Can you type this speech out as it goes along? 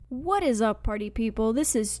What is up, party people?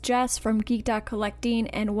 This is Jess from Geeked Out Collecting,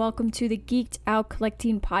 and welcome to the Geeked Out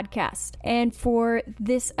Collecting podcast. And for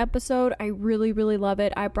this episode, I really love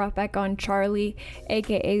it. I brought back on Charlie,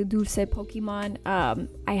 aka Dulce Pokemon.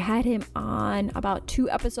 I had him on about 2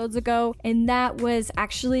 episodes ago, and that was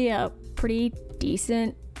actually a pretty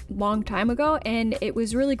decent long time ago, and it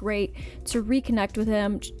was really great to reconnect with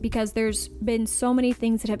him because there's been so many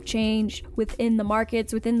things that have changed within the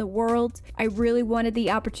markets, within the world. I really wanted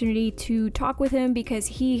the opportunity to talk with him because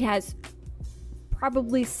he has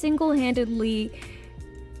probably single-handedly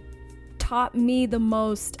taught me the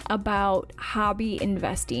most about hobby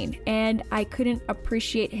investing, and I couldn't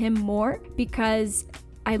appreciate him more because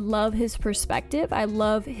I love his perspective, I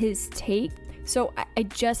love his take. So I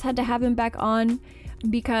just had to have him back on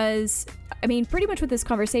because, I mean, pretty much with this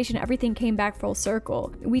conversation, everything came back full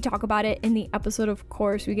circle. We talk about it in the episode, of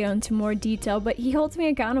course, we get into more detail, but he holds me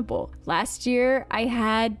accountable. Last year, I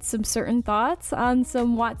had some certain thoughts on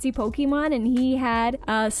some WotC Pokemon, and he had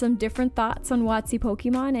some different thoughts on WotC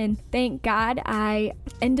Pokemon, and thank God I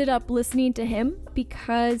ended up listening to him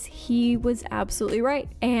because he was absolutely right.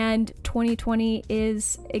 And 2020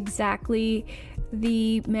 is exactly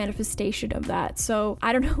the manifestation of that. So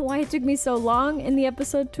I don't know why it took me so long in the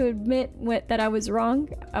episode to admit that I was wrong.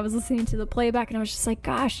 I was listening to the playback and I was just like,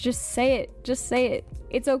 gosh, just say it.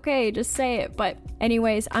 It's okay, just say it. But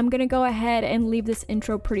anyways, I'm gonna go ahead and leave this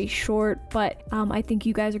intro pretty short, but I think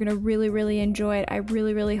you guys are gonna really enjoy it. I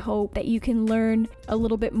really hope that you can learn a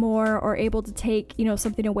little bit more or able to take,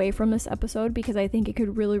 something away from this episode, because I think it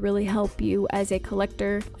could really help you as a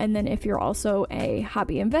collector, and then if you're also a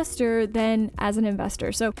hobby investor, then as an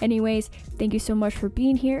investor. So anyways, thank you so much for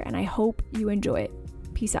being here, and I hope you enjoy it.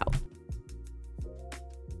 Peace out.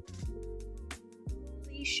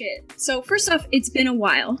 Shit. So first off, it's been a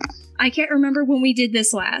while. I can't remember when we did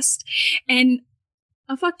this last, and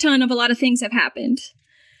a fuck ton of a lot of things have happened.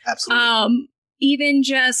 Absolutely. Even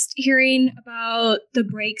just hearing about the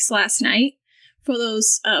breaks last night for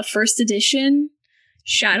those first edition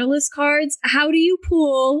Shadowless cards. How do you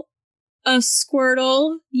pull a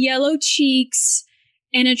Squirtle, Yellow Cheeks,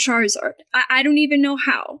 and a Charizard? I don't even know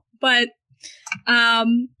how, but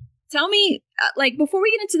tell me, before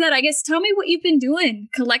we get into that, I guess, tell me what you've been doing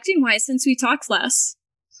collecting-wise since we talked last.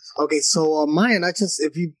 Okay, so mine, I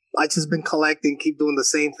just been collecting, keep doing the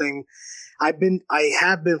same thing. I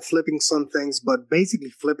have been flipping some things, but basically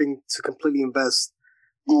flipping to completely invest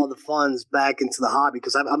all the funds back into the hobby,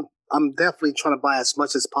 because I'm definitely trying to buy as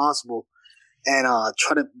much as possible, and I'm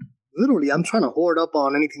trying to hoard up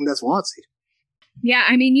on anything that's WotC. Yeah,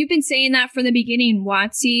 I mean, you've been saying that from the beginning,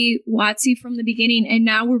 WotC from the beginning, and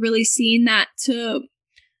now we're really seeing that to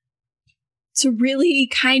really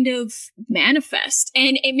kind of manifest.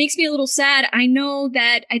 And it makes me a little sad. I know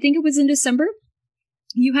that, I think it was in December,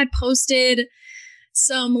 you had posted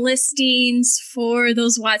some listings for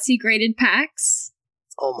those WotC graded packs.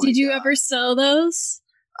 Oh my Did you God. ever sell those?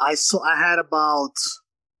 I had about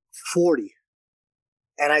 40,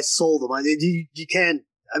 and I sold them. You can't,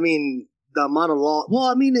 I mean, the amount of law. Well,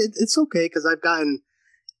 I mean, it's okay because I gotten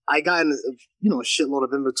a shitload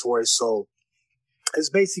of inventory. So it's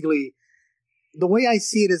basically, the way I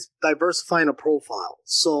see it is diversifying a profile.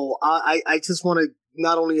 So I just want to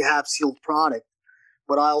not only have sealed product,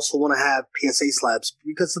 but I also want to have PSA slabs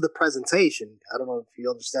because of the presentation. I don't know if you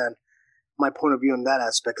understand my point of view on that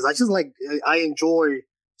aspect, because I enjoy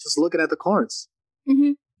just looking at the cards.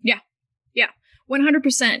 Mm-hmm. Yeah,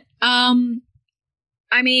 100%.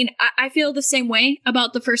 I mean, I feel the same way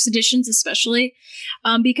about the first editions, especially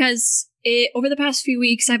because over the past few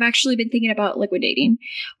weeks, I've actually been thinking about liquidating.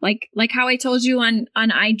 Like how I told you on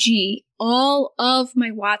IG, all of my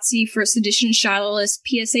WotC first edition Shadowless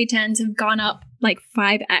PSA 10s have gone up like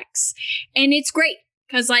 5x. And it's great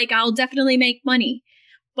because I'll definitely make money.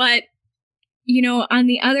 But, on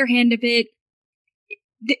the other hand of it,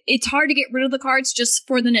 it's hard to get rid of the cards just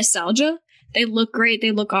for the nostalgia. They look great.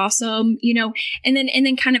 They look awesome, and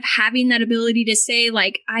then kind of having that ability to say,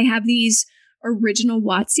 I have these original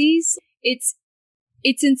WotCs. It's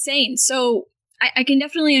insane. So I can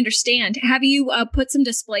definitely understand. Have you put some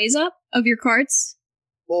displays up of your cards?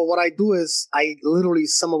 Well, what I do is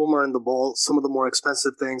some of them are in the vault, some of the more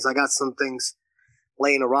expensive things. I got some things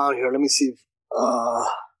laying around here. Let me see if,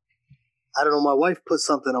 I don't know, my wife put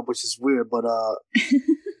something up, which is weird, but,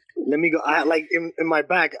 let me go. I in my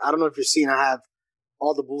back. I don't know if you're seeing. I have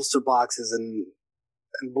all the booster boxes and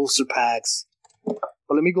booster packs. But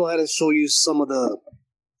let me go ahead and show you some of the.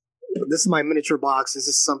 This is my miniature box. This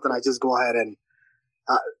is something I just go ahead and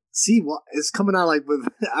see what it's coming out like with.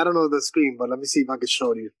 I don't know the screen, but let me see if I can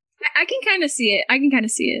show you. I can kind of see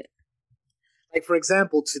it. Like, for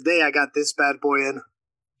example, today I got this bad boy in.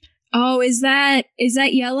 Oh, is that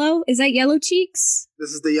yellow? Is that Yellow Cheeks?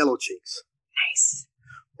 This is the Yellow Cheeks. Nice.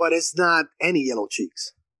 But it's not any Yellow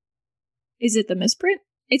Cheeks. Is it the misprint?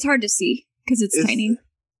 It's hard to see because it's tiny.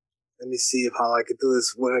 Let me see how I can do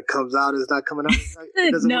this when it comes out. It's not coming out.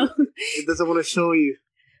 It doesn't want to show you.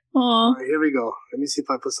 Aw. All right, here we go. Let me see if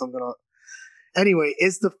I put something on. Anyway,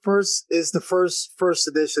 it's the first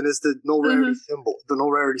edition. It's the no rarity symbol. The no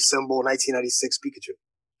rarity symbol 1996 Pikachu.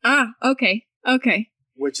 Ah, okay.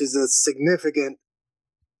 Which is a significant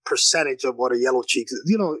percentage of what a Yellow Cheeks is.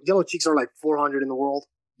 You know, Yellow Cheeks are like 400 in the world.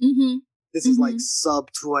 Mm-hmm. This is like sub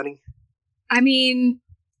 20. I mean,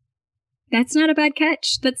 that's not a bad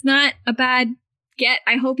catch. That's not a bad get.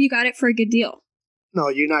 I hope you got it for a good deal. No,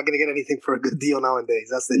 you're not going to get anything for a good deal nowadays.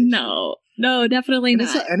 That's the issue. No, definitely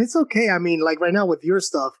not. And it's okay. I mean, like right now with your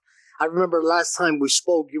stuff, I remember last time we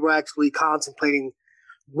spoke, you were actually contemplating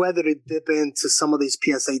whether to dip into some of these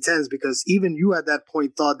PSA 10s because even you at that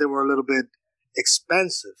point thought they were a little bit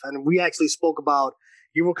expensive. And we actually spoke about,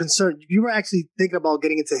 you were concerned, you were actually thinking about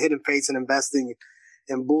getting into Hidden Fates and investing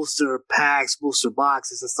in booster packs, booster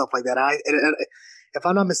boxes and stuff like that. And if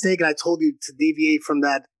I'm not mistaken, I told you to deviate from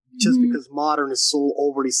that just because modern is so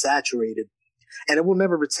overly saturated. And it will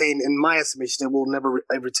never retain, in my estimation, it will never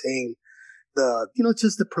retain the,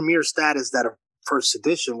 just the premier status that of first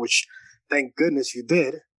edition, which thank goodness you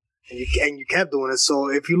did. And you kept doing it. So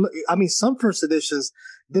if you look, I mean, some first editions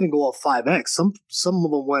didn't go up 5x. Some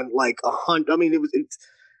of them went like 100. I mean,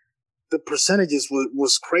 the percentages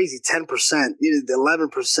was crazy. 10%,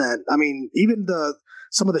 11%. I mean, even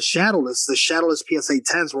some of the shadowless PSA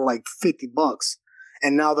 10s were like $50,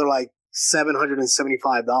 and now they're like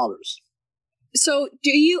 $775. So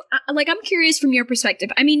do you, I'm curious from your perspective.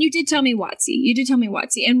 I mean, you did tell me WotC.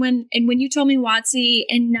 And when you told me WotC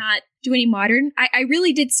and not do any modern, I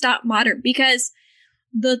really did stop modern because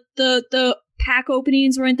the pack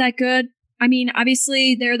openings weren't that good. I mean,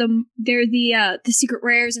 obviously they're the secret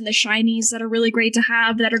rares and the shinies that are really great to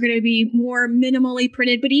have that are going to be more minimally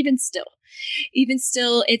printed, but even still,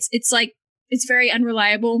 it's very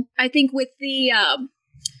unreliable. I think with the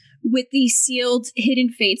sealed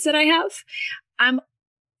Hidden Fates that I have,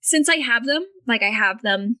 since I have them,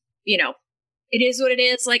 it is what it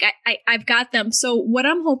is. Like I've got them. So what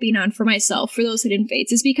I'm hoping on for myself for those Hidden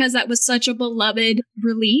Fates is because that was such a beloved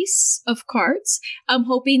release of cards. I'm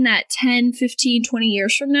hoping that 10, 15, 20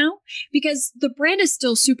 years from now, because the brand is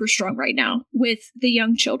still super strong right now with the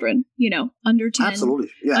young children, under 10, absolutely.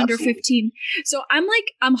 Yeah, under absolutely. 15. So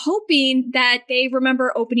I'm hoping that they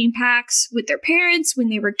remember opening packs with their parents when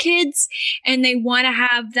they were kids and they want to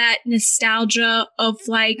have that nostalgia of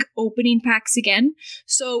like opening packs again.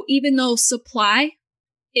 So even though supply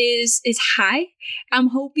is high, I'm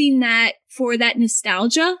hoping that for that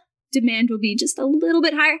nostalgia, demand will be just a little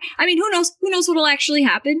bit higher. I mean, who knows what'll actually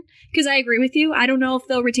happen? Because I agree with you. I don't know if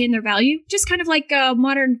they'll retain their value. Just kind of like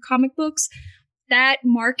modern comic books, that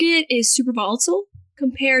market is super volatile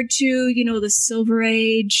compared to, the Silver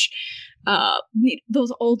Age,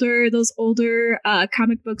 those older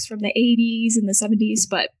comic books from the 80s and the 70s.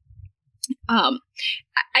 But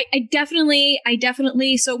I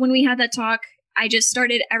definitely, so when we had that talk, I just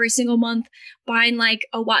started every single month buying like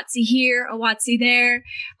a WotC here, a WotC there.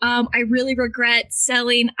 I really regret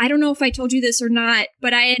selling. I don't know if I told you this or not,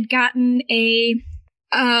 but I had gotten it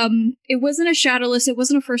wasn't a shadowless. It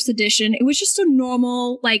wasn't a first edition. It was just a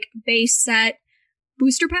normal like base set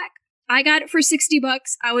booster pack. I got it for $60.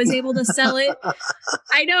 I was able to sell it.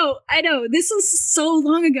 I know. This was so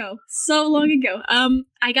long ago.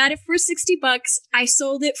 I got it for $60. I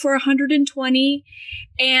sold it for $120,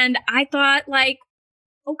 and I thought, like,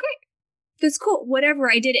 okay, that's cool.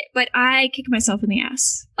 Whatever, I did it. But I kicked myself in the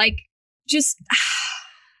ass. Like, just.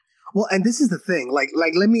 Well, and this is the thing. Like,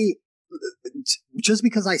 let me. Just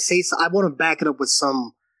because I say so, I want to back it up with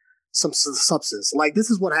some substance. Like,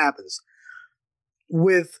 this is what happens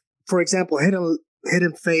with. For example,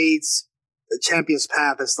 Hidden Fates, Champion's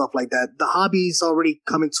Path, and stuff like that. The hobby's already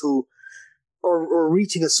coming to or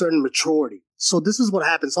reaching a certain maturity. So this is what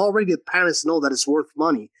happens. Already the parents know that it's worth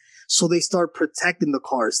money. So they start protecting the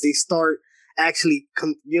cards. They start actually,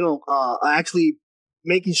 actually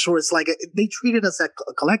making sure it's like they treat it as a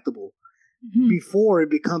collectible before it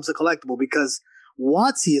becomes a collectible, because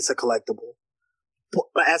WotC is a collectible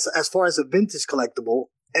as far as a vintage collectible.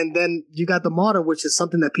 And then you got the modern, which is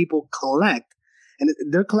something that people collect, and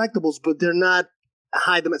they're collectibles, but they're not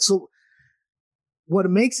high demand. So what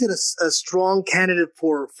makes it a strong candidate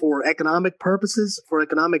for economic purposes, for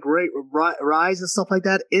economic rise and stuff like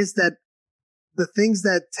that, is that the things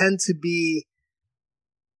that tend to be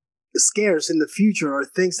scarce in the future are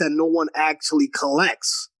things that no one actually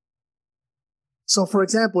collects. So, for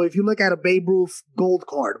example, if you look at a Babe Ruth gold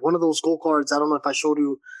card, one of those gold cards, I don't know if I showed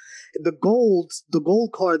you, the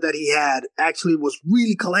gold card that he had actually was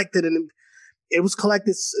really collected, and it was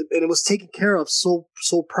collected and it was taken care of so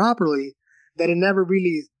properly that it never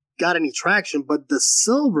really got any traction. But the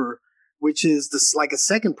silver, which is this like a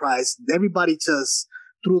second prize, everybody just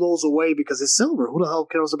threw those away because it's silver. Who the hell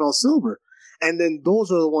cares about silver? And then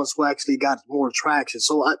those are the ones who actually got more traction.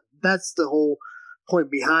 So that's the whole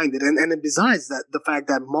point behind it. And besides that, the fact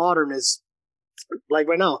that modern is, like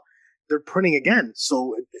right now, they're printing again.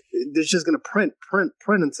 So they're just going to print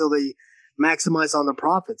until they maximize on their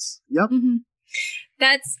profits. Yep. Mm-hmm.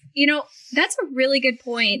 That's a really good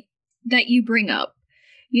point that you bring up.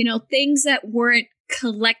 Things that weren't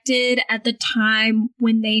collected at the time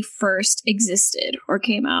when they first existed or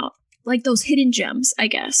came out, like those hidden gems, I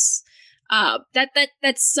guess.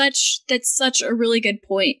 That's such a really good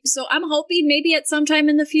point. So I'm hoping maybe at some time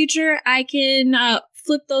in the future I can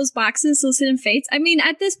flip those boxes, those hidden fates. I mean,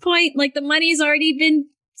 at this point, like the money's already been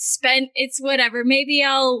spent. It's whatever. Maybe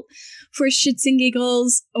I'll, for shits and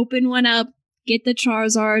giggles, open one up, get the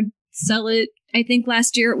Charizard, sell it. I think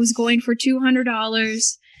last year it was going for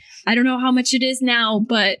 $200. I don't know how much it is now,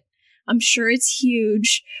 but I'm sure it's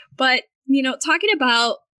huge. But, talking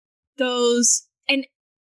about those, and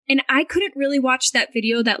I couldn't really watch that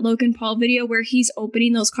video, that Logan Paul video where he's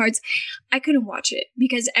opening those cards. I couldn't watch it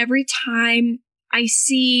because every time I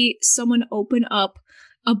see someone open up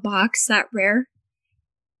a box that rare,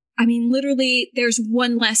 I mean, literally there's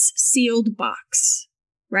one less sealed box,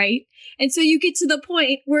 right? And so you get to the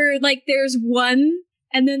point where like there's one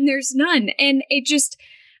and then there's none. And it just,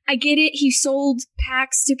 I get it. He sold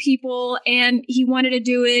packs to people and he wanted to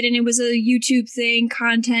do it. And it was a YouTube thing,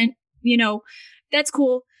 content, that's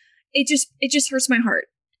cool. It just hurts my heart.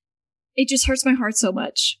 It just hurts my heart so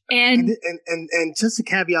much. And just a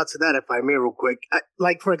caveat to that, if I may, real quick.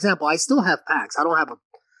 Like, for example, I still have packs. I don't have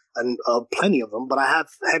plenty of them, but I have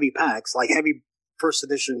heavy packs, like heavy first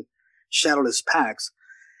edition Shadowless packs.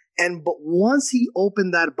 But once he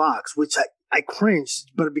opened that box, which I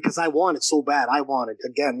cringed, but because I want it so bad, I want it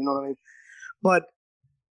again. You know what I mean? But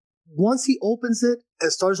once he opens it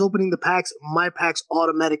and starts opening the packs, my packs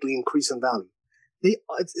automatically increase in value.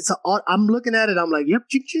 I'm looking at it. I'm like, yep,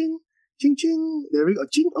 ching ching, ching ching. There we go,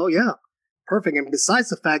 ching. Oh yeah, perfect. And besides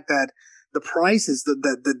the fact that the prices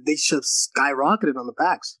that they should skyrocketed on the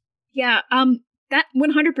packs. Yeah, that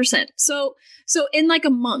 100%. So in like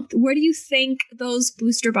a month, where do you think those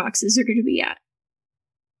booster boxes are going to be at?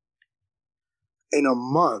 In a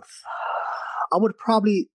month, I would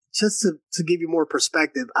probably, just to give you more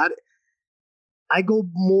perspective, I go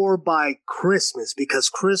more by Christmas, because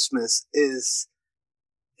Christmas is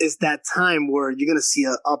that time where you're going to see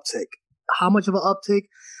an uptick. How much of an uptick?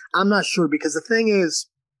 I'm not sure, because the thing is,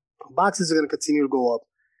 boxes are going to continue to go up.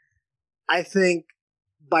 I think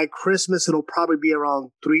by Christmas, it'll probably be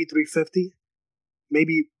around $350,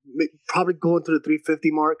 maybe probably going to the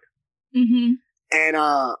 350 mark. Mm-hmm.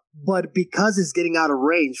 And but because it's getting out of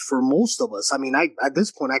range for most of us, I mean, at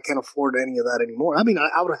this point I can't afford any of that anymore. I mean,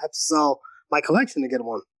 I would have to sell my collection to get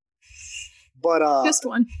one. But just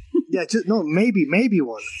one. Yeah, maybe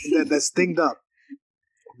one that's dinged up.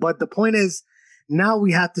 But the point is, now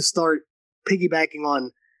we have to start piggybacking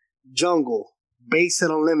on Jungle, Base,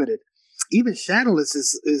 and Unlimited. Even Shadowless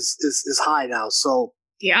is high now. So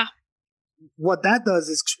yeah, what that does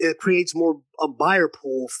is it creates a buyer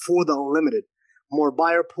pool for the Unlimited. More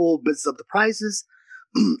buyer pool bids up the prices,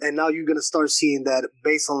 and now you're gonna start seeing that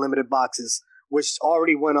Base Unlimited boxes, which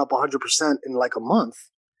already went up 100% in like a month,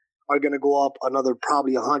 are gonna go up another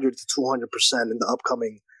probably 100 to 200% in the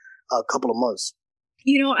upcoming couple of months.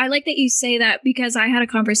 I like that you say that, because I had a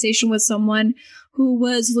conversation with someone who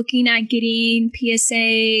was looking at getting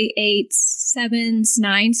PSA 8s, 7s,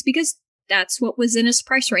 9s, because that's what was in his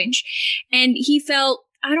price range. And he felt,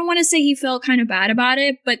 I don't want to say he felt kind of bad about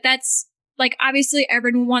it, but that's like, obviously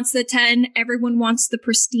everyone wants the 10, everyone wants the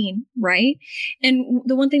pristine, right? And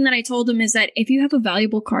the one thing that I told him is that if you have a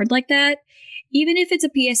valuable card like that, even if it's a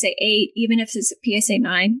PSA 8, even if it's a PSA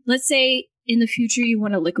 9, let's say in the future you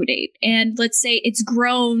want to liquidate, and let's say it's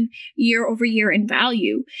grown year over year in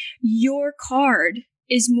value, your card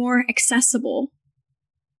is more accessible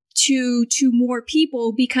to more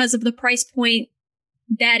people because of the price point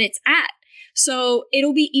that it's at. So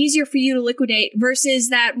it'll be easier for you to liquidate versus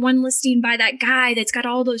that one listing by that guy that's got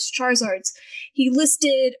all those Charizards. He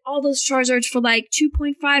listed all those Charizards for like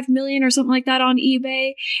 2.5 million or something like that on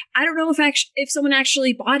eBay. I don't know if someone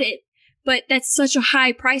actually bought it, but that's such a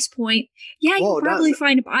high price point. Yeah, you'll probably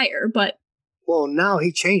find a buyer, but Well, now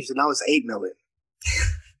he changed it. Now it's 8 million.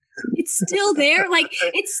 It's still there. Like,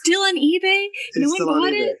 it's still on eBay. No one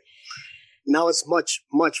bought it. Now it's much,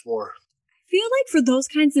 much more. I feel like for those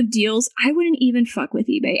kinds of deals, I wouldn't even fuck with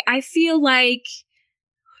eBay. I feel like,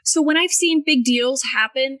 so when I've seen big deals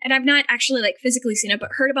happen, and I've not actually like physically seen it,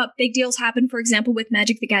 but heard about big deals happen, for example, with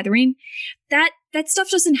Magic the Gathering, that stuff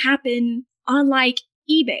doesn't happen on like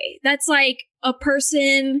eBay. That's like a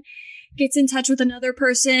person gets in touch with another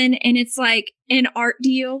person and it's like an art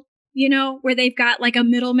deal, you know, where they've got like a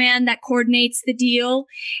middleman that coordinates the deal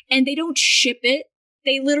and they don't ship it.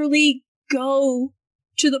 They literally go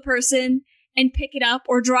to the person and pick it up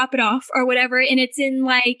or drop it off or whatever. And it's in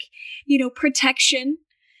like, you know, protection.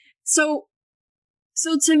 So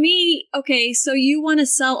to me, okay, so you want to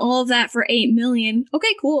sell all of that for 8 million.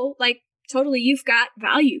 Okay, cool. Like totally. You've got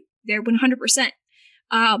value there 100%.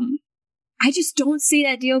 I just don't see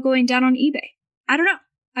that deal going down on eBay. I don't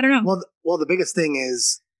know. Well, the biggest thing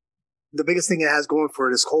it has going for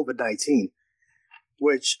it is COVID-19,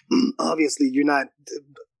 which obviously you're not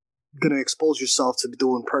going to expose yourself to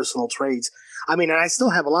doing personal trades. I mean, and I still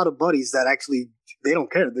have a lot of buddies that actually, they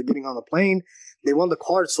don't care. They're getting on the plane. They want the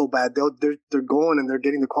cards so bad. They're going and they're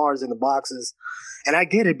getting the cards in the boxes. And I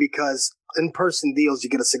get it because in-person deals, you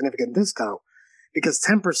get a significant discount because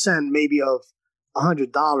 10% maybe of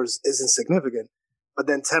 $100 isn't significant, but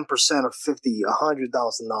then 10% of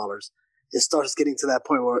 $100,000, it starts getting to that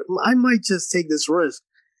point where I might just take this risk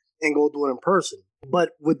and go do it in person. But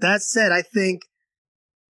with that said, I think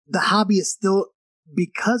the hobby is still,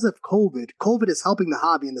 because of COVID is helping the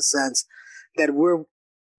hobby in the sense that we're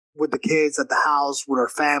with the kids at the house, with our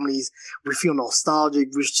families, we feel nostalgic,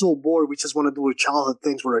 we're so bored, we just want to do our childhood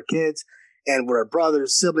things with our kids and with our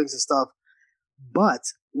brothers, siblings and stuff. But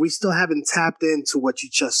we still haven't tapped into what you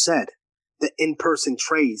just said, the in-person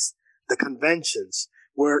trades, the conventions,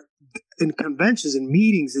 where in conventions and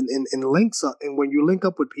meetings and links up, and when you link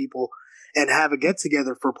up with people and have a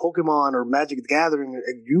get-together for Pokemon or Magic the Gathering,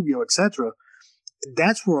 Yu-Gi-Oh!, etc.,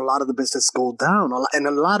 that's where a lot of the business goes down. And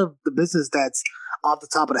a lot of the business that's off the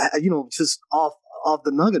top of the head, just off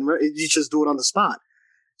the nugget, you just do it on the spot.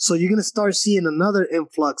 So you're going to start seeing another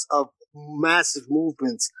influx of massive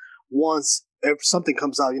movements once if something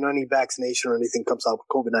comes out, any vaccination or anything comes out with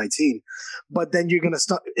COVID-19. But then you're going to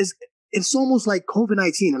start, it's almost like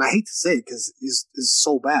COVID-19, and I hate to say it because it's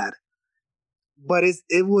so bad, but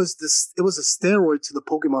it was a steroid to the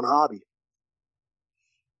Pokemon hobby.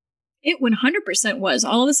 It 100% was.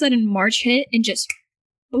 All of a sudden March hit and just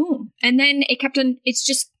boom. And then it kept on, it's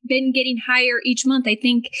just been getting higher each month. I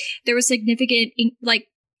think there was significant,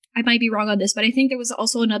 I might be wrong on this, but I think there was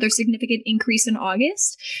also another significant increase in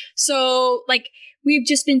August. So we've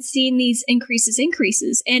just been seeing these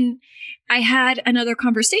increases. And I had another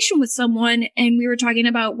conversation with someone and we were talking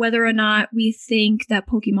about whether or not we think that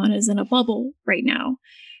Pokemon is in a bubble right now.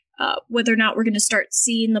 Whether or not we're going to start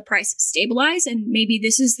seeing the prices stabilize and maybe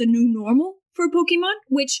this is the new normal for Pokemon,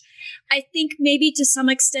 which I think maybe to some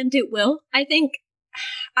extent it will. I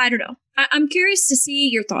don't know. I'm curious to see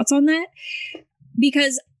your thoughts on that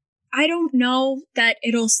because I don't know that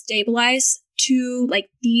it'll stabilize to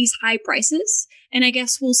these high prices. And I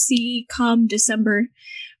guess we'll see come December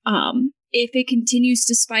if it continues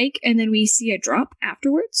to spike and then we see a drop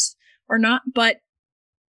afterwards or not. But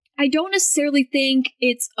I don't necessarily think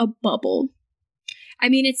it's a bubble. I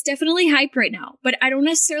mean, it's definitely hyped right now, but I don't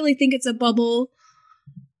necessarily think it's a bubble.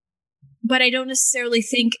 But I don't necessarily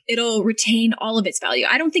think it'll retain all of its value.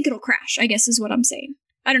 I don't think it'll crash, I guess is what I'm saying.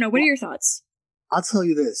 I don't know. What are your thoughts? I'll tell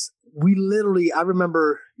you this. I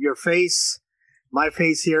remember your face, my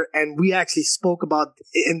face here, and we actually spoke about,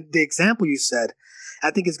 in the example you said,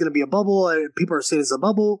 I think it's going to be a bubble. And people are saying it's a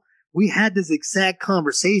bubble. We had this exact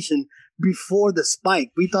conversation before the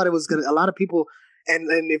spike. We thought it was going to, a lot of people, and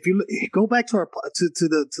if you go back to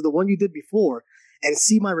the one you did before and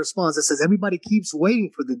see my response that says everybody keeps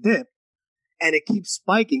waiting for the dip and it keeps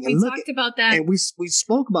spiking. We talked about that. And we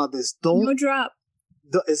spoke about this. No drop.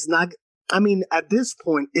 It's not, I mean, at this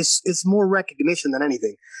point, it's more recognition than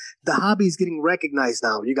anything. The hobby is getting recognized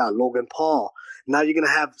now. You got Logan Paul. Now you're going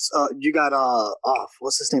to have, you got,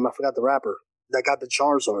 what's his name? I forgot the rapper that got the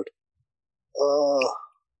Charizard.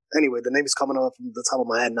 Anyway, the name is coming off the top of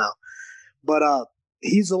my head now. But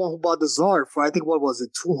he's the one who bought the Zard for, I think, what was it,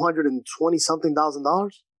 $220-something thousand?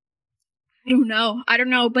 I don't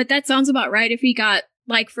know, but that sounds about right if he got,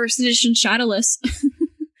 first edition Shadowless.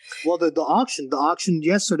 Well, the auction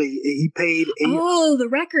yesterday, he paid... the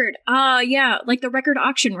record. Yeah, the record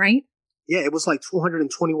auction, right? Yeah, it was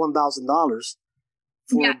 $221,000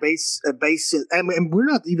 for a base. And we're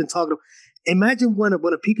not even talking... Imagine when a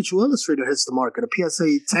Pikachu Illustrator hits the market, a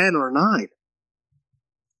PSA 10 or 9.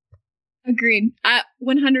 Agreed.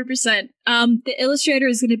 100%. The illustrator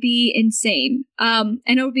is going to be insane. And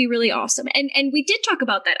it would be really awesome. And we did talk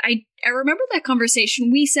about that. I remember that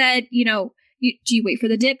conversation. We said, do you wait for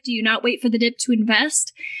the dip? Do you not wait for the dip to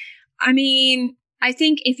invest? I mean, I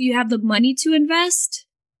think if you have the money to invest,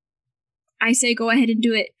 I say go ahead and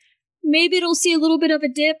do it. Maybe it'll see a little bit of a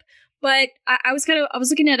dip, but I was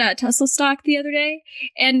looking at a Tesla stock the other day,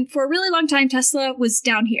 and for a really long time, Tesla was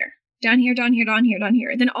down here. Down here.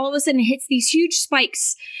 Then all of a sudden it hits these huge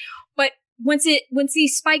spikes. But once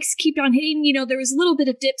these spikes keep on hitting, there was a little bit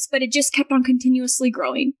of dips, but it just kept on continuously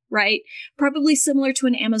growing, right? Probably similar to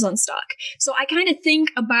an Amazon stock. So I kind of think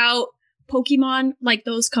about Pokemon like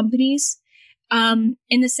those companies, in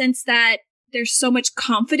the sense that there's so much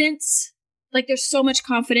confidence. Like there's so much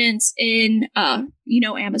confidence in,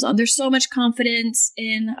 Amazon. There's so much confidence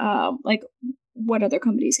in, what other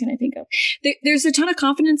companies can I think of? There's a ton of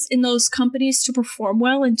confidence in those companies to perform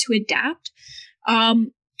well and to adapt.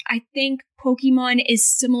 I think Pokemon is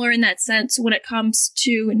similar in that sense when it comes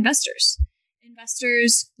to investors.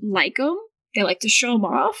 Investors like them. They like to show them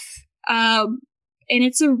off. And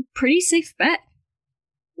it's a pretty safe bet.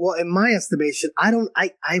 Well, in my estimation, I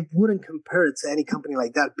wouldn't compare it to any company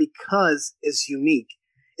like that because it's unique.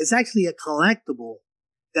 It's actually a collectible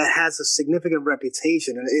that has a significant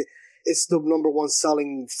reputation, and it's the number one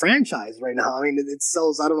selling franchise right now. I mean, it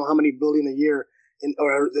sells, I don't know how many billion a year,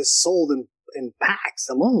 or it's sold in packs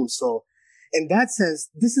alone. So in that sense,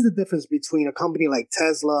 this is the difference between a company like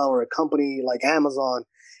Tesla or a company like Amazon.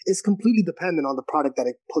 It's completely dependent on the product that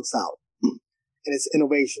it puts out and its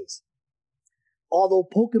innovations. Although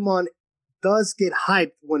Pokemon does get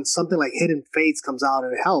hyped when something like Hidden Fates comes out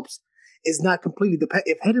and it helps, it's not completely dependent.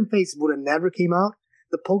 If Hidden Fates would have never came out,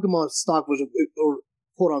 the Pokemon stock was, or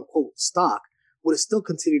quote unquote stock, would have still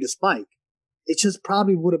continued to spike. It just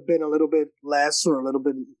probably would have been a little bit less, or a little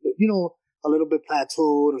bit, a little bit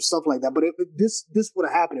plateaued or stuff like that. But this would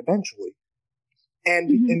have happened eventually. And,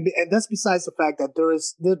 and that's besides the fact that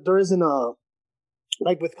there isn't a,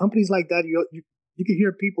 like with companies like that, you can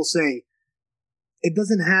hear people say, it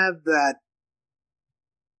doesn't have that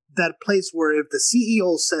place where if the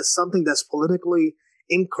CEO says something that's politically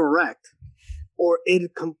incorrect, or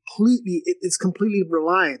it's completely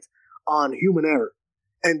reliant on human error.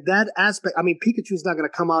 And that aspect, I mean, Pikachu's not going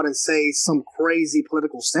to come out and say some crazy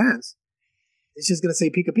political stance. It's just going to say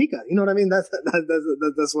Pika Pika. You know what I mean? That's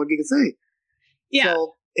what he can say. Yeah.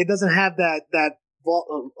 So it doesn't have that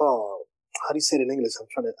how do you say it in English? I'm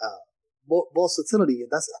trying to volatility.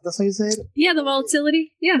 That's how you say it? Yeah, the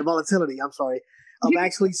volatility. Yeah. The volatility, I'm sorry. Of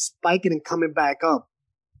actually spiking and coming back up.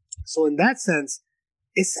 So in that sense,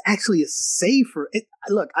 it's actually a safer.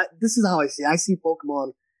 This is how I see it. I see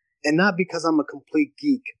Pokemon, and not because I'm a complete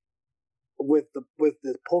geek with the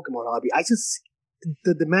Pokemon hobby.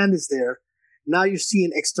 The demand is there. Now you're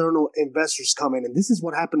seeing external investors come in, and this is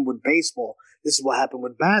what happened with baseball. This is what happened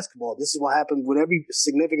with basketball. This is what happened with every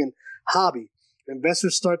significant hobby.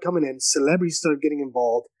 Investors start coming in, celebrities start getting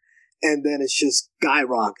involved, and then it's just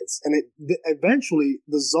skyrockets. And eventually,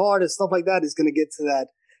 the Zard and stuff like that is going to get to that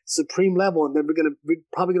supreme level, and then we're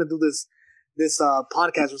probably gonna do this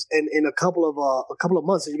podcast in a couple of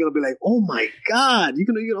months, and you're gonna be like, oh my god,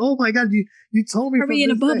 oh my god, you told me. Are we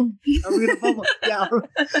in a bubble? Are we in a bubble? Yeah.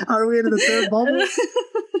 Are we in the third bubble?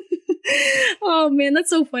 Oh man, that's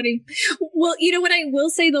so funny. Well, you know what I will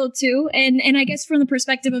say though too, and I guess from the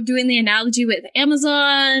perspective of doing the analogy with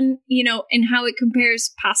Amazon, and how it compares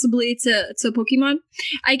possibly to Pokemon,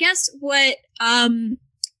 I guess what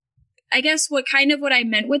I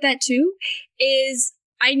meant with that too is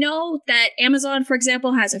I know that Amazon, for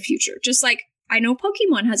example, has a future, just like I know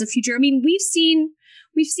Pokemon has a future. I mean, we've seen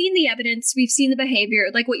the evidence, we've seen the behavior,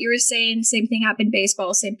 like what you were saying. Same thing happened in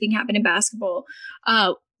baseball, same thing happened in basketball.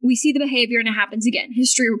 We see the behavior and it happens again.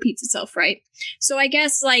 History repeats itself, right? So I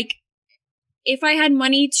guess like if I had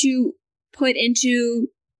money to put into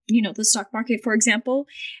the stock market, for example,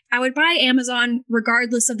 I would buy Amazon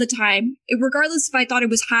regardless of the time, regardless if I thought it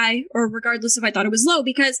was high or regardless if I thought it was low,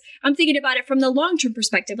 because I'm thinking about it from the long-term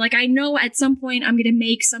perspective. Like I know at some point I'm going to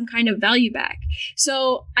make some kind of value back.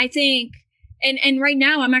 So I think, and right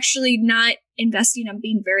now I'm actually not investing. I'm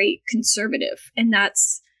being very conservative, and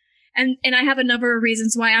that's, and I have a number of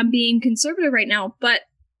reasons why I'm being conservative right now, but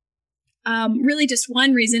really just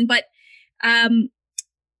one reason, but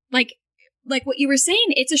like what you were saying,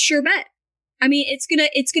 it's a sure bet. I mean, it's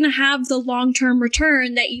gonna have the long-term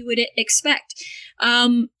return that you would expect.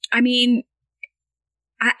 I mean,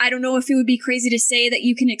 I don't know if it would be crazy to say that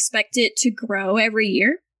you can expect it to grow every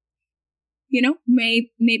year.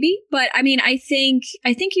 Maybe, but I mean, I think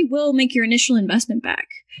you will make your initial investment back.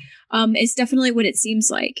 It's definitely what it seems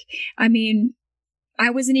like. I mean, I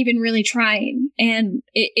wasn't even really trying, and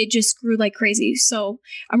it just grew like crazy. So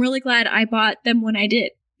I'm really glad I bought them when I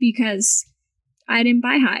did, because I didn't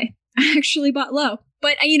buy high. I actually bought low.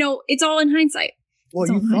 But, it's all in hindsight. Well,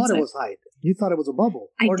 you thought it was high. You thought it was a bubble.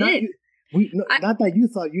 I did. Not that you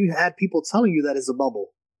thought. You had people telling you that it's a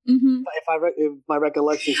bubble. Mm-hmm. If my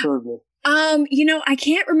recollection serves me. I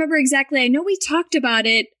can't remember exactly. I know we talked about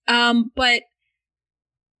it, but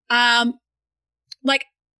like,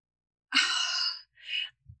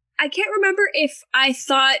 I can't remember if I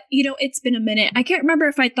thought, it's been a minute. I can't remember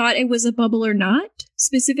if I thought it was a bubble or not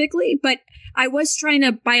specifically, but I was trying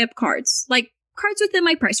to buy up cards, like cards within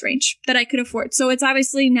my price range that I could afford. So it's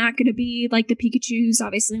obviously not going to be like the Pikachus,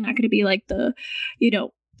 obviously not going to be like the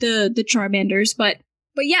Charmanders, but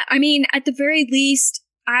yeah, I mean, at the very least,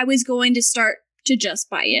 I was going to start to just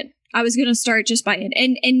buy in. I was going to start just buy in.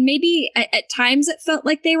 And maybe at times it felt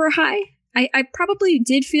like they were high. I probably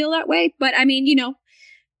did feel that way, but I mean,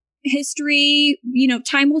 history,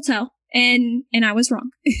 time will tell. And I was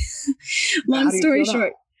wrong. Long story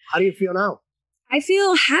short. How do you feel now? I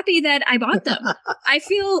feel happy that I bought them. I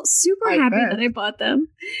feel super happy that I bought them.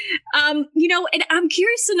 And I'm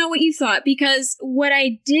curious to know what you thought, because what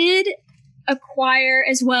I did acquire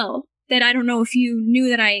as well, that I don't know if you knew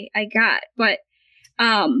that I got, but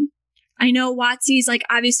I know WotC's like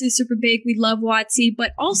obviously super big. We love WotC,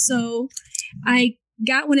 but also I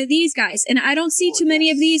got one of these guys, and I don't see too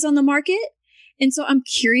many of these on the market. And so I'm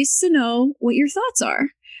curious to know what your thoughts are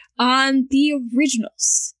on the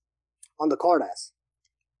originals. On the Cardass.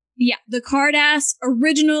 Yeah, the Cardass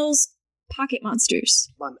originals Pocket Monsters.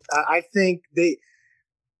 I think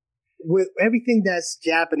with everything that's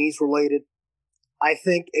Japanese related, I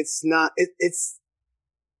think it's not, it's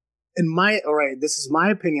all right, this is my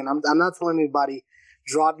opinion. I'm not telling anybody,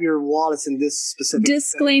 drop your wallets in this specific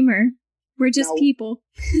disclaimer. Thing. We're just people.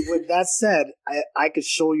 With that said, I could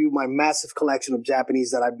show you my massive collection of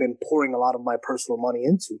Japanese that I've been pouring a lot of my personal money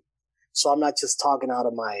into. So I'm not just talking out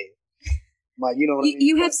of my you know what I mean?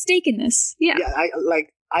 You have stake in this. Yeah. Yeah,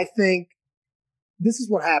 I think this is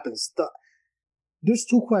what happens. There's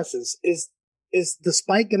two questions. Is the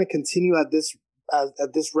spike going to continue at this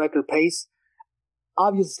record pace?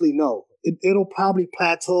 Obviously, no. It'll probably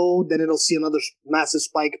plateau, then it'll see another massive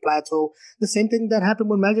spike, plateau. The same thing that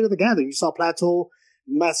happened with Magic the Gathering. You saw plateau,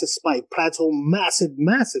 massive spike, plateau,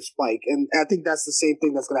 massive spike. And I think that's the same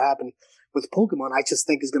thing that's going to happen with Pokemon. I just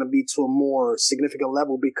think it's going to be to a more significant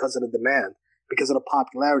level because of the demand, because of the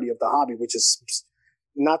popularity of the hobby, which is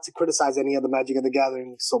not to criticize any other Magic the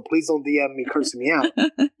Gathering. So please don't DM me cursing me out.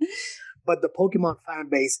 But the Pokemon fan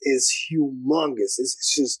base is humongous.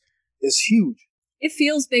 It's huge. It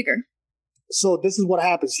feels bigger. So this is what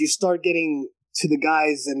happens. You start getting to the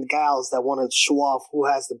guys and gals that want to show off who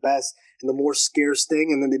has the best and the more scarce thing,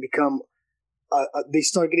 and then they become, they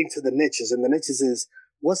start getting to the niches. And the niches is,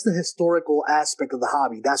 what's the historical aspect of the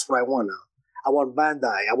hobby? That's what I want now. I want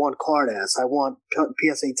Bandai. I want Cardass. I want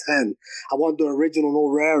PSA 10. I want the original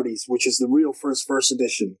No Rarities, which is the real first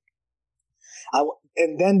edition.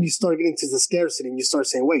 And then you start getting to the scarcity, and you start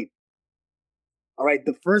saying, wait, all right,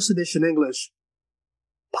 the first edition English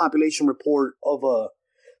population report of a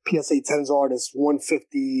PSA 10 Zard is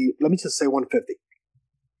 150. Let me just say 150.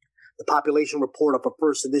 The population report of a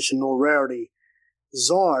first edition No Rarity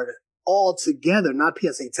Zard altogether, not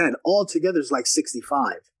PSA 10, altogether is like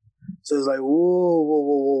 65. So it's like,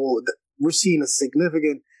 whoa. We're seeing a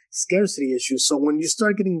significant scarcity issue. So when you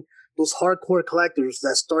start getting those hardcore collectors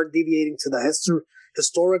that start deviating to the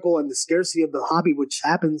historical and the scarcity of the hobby, which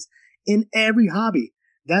happens in every hobby.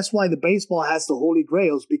 That's why the baseball has the Holy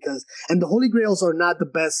Grails, and the Holy Grails are not the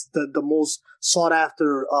best, the most sought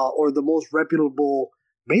after, or the most reputable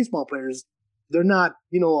baseball players. They're not,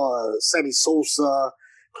 Sammy Sosa,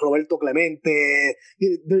 Roberto Clemente.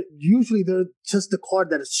 They're just the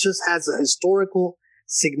card that just has a historical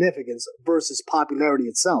significance versus popularity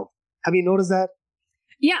itself. Have you noticed that?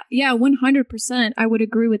 Yeah, 100%. I would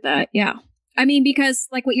agree with that. Yeah. I mean, because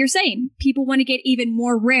like what you're saying, people want to get even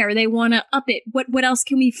more rare. They want to up it. What else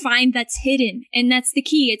can we find that's hidden? And that's the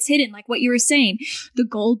key. It's hidden, like what you were saying. The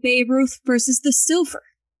gold Babe Ruth versus the silver.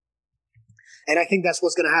 And I think that's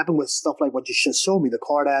what's going to happen with stuff like what you just showed me, the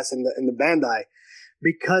Cardass and the Bandai,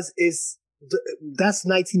 because that's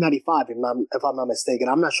 1995, if I'm not mistaken.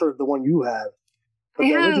 I'm not sure if the one you have.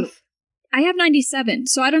 I have 97,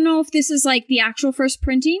 so I don't know if this is like the actual first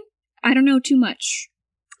printing. I don't know too much.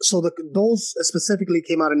 So those specifically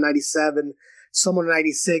came out in 97, some are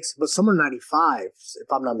 96, but some are 95, if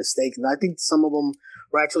I'm not mistaken. I think some of them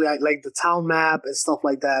were actually like the town map and stuff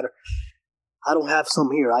like that. I don't have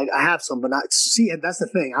some here. I have some, but not. See, and that's the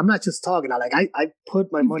thing. I'm not just talking. I put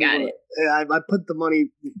my money. I put the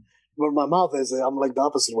money where my mouth is. I'm like the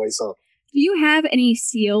opposite way. So, do you have any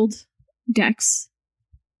sealed decks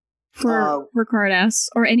for Cardass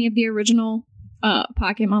or any of the original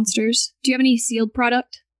Pocket Monsters? Do you have any sealed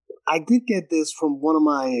product? I did get this from one of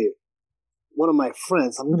my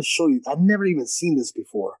friends. I'm going to show you. I've never even seen this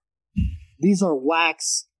before. These are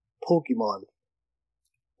wax Pokemon.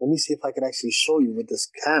 Let me see if I can actually show you with this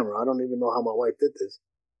camera. I don't even know how my wife did this.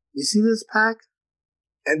 You see this pack?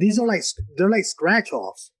 And these are they're like scratch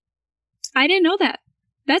offs. I didn't know that.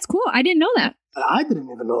 That's cool. I didn't know that. I didn't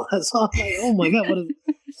even know that. So I'm like, oh my God, what is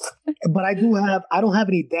But I don't have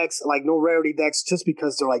any decks, like no rarity decks, just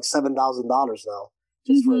because they're like $7,000 now.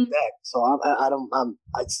 Just for a deck. So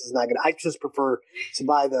I just not gonna, I just prefer to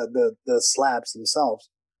buy the slabs themselves.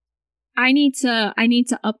 I need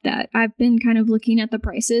to up that. I've been kind of looking at the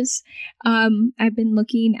prices. I've been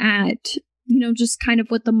looking at, just kind of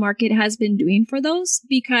what the market has been doing for those,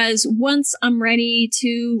 because once I'm ready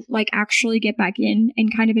to like actually get back in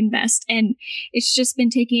and kind of invest, and it's just been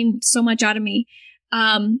taking so much out of me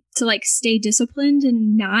to like stay disciplined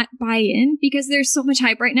and not buy in, because there's so much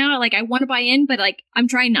hype right now. Like I want to buy in, but like I'm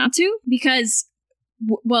trying not to, because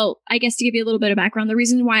well, I guess to give you a little bit of background, the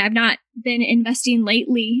reason why I've not been investing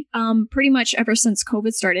lately, pretty much ever since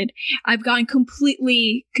COVID started, I've gone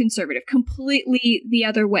completely conservative, completely the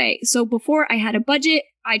other way. So before I had a budget,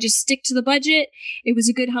 I just stick to the budget. It was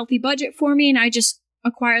a good, healthy budget for me, and I just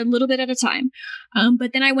acquired a little bit at a time.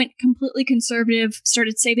 But then I went completely conservative,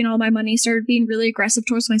 started saving all my money, started being really aggressive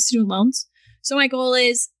towards my student loans. So my goal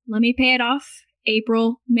is, let me pay it off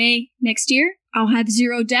April, May next year. I'll have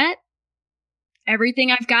zero debt.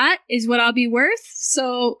 Everything I've got is what I'll be worth.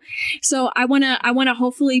 So I want to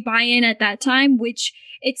hopefully buy in at that time, which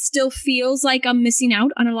it still feels like I'm missing out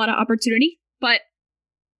on a lot of opportunity. But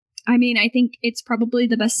I mean, I think it's probably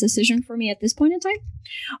the best decision for me at this point in time.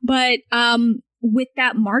 But with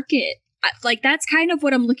that market, like that's kind of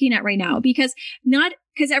what I'm looking at right now, because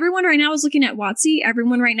everyone right now is looking at WotC.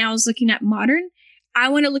 Everyone right now is looking at Modern. I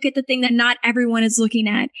want to look at the thing that not everyone is looking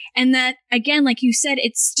at. And that, again, like you said,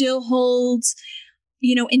 it still holds,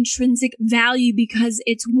 intrinsic value because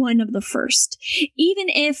it's one of the first. Even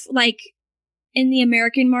if, like, in the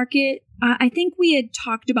American market, I think we had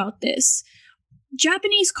talked about this.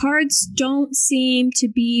 Japanese cards don't seem to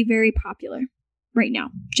be very popular right now.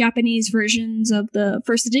 Japanese versions of the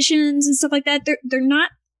first editions and stuff like that, they're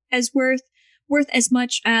not as worth as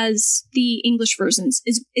much as the English versions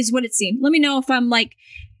is what it seemed. Let me know if I'm like,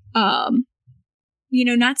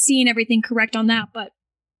 not seeing everything correct on that, but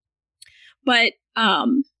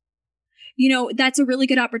that's a really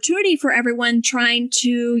good opportunity for everyone trying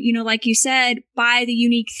to, like you said, buy the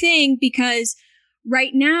unique thing, because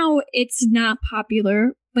right now it's not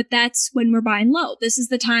popular, but that's when we're buying low. This is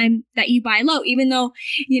the time that you buy low, even though,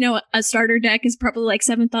 a starter deck is probably like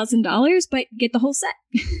 $7,000, but get the whole set.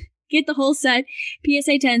 Get the whole set,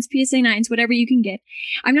 PSA 10s, PSA 9s, whatever you can get.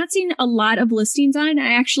 I'm not seeing a lot of listings on it.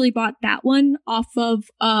 I actually bought that one off of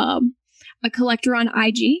a collector on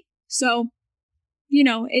IG. So,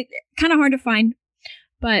 it kind of hard to find,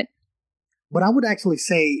 but I would actually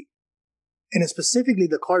say, and specifically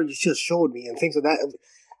the card you just showed me and things of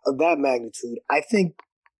that magnitude, I think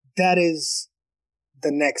that is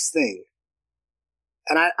the next thing.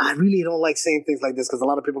 And I really don't like saying things like this, because a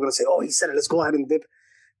lot of people are going to say, oh, he said it, let's go ahead and dip.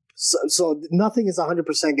 So nothing is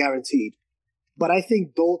 100% guaranteed, but I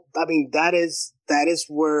think that is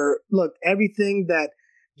where, look, everything that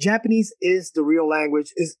Japanese is the real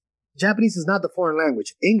language. Japanese is not the foreign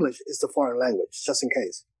language. English is the foreign language, just in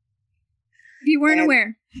case. If you weren't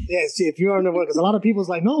aware. Yes, if you aren't aware, because a lot of people's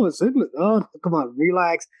like, no, it's English. Oh, come on,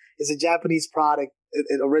 relax. It's a Japanese product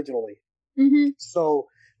originally. Mm-hmm. So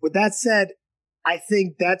with that said, I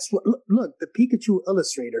think that's what, look, the Pikachu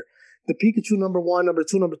illustrator, the Pikachu number 1, number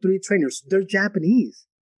 2, number 3 trainers, they're Japanese.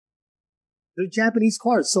 They're Japanese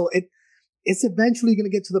cards. So it's eventually going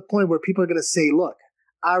to get to the point where people are going to say, look,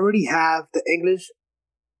 I already have the English.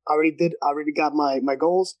 I already got my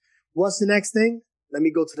goals. What's the next thing? Let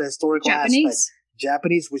me go to the historical aspect.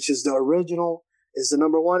 Japanese, which is the original, is the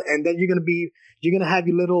number 1. And then you're going to have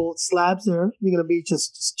your little slabs there. You're going to be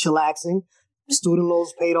just chillaxing. Student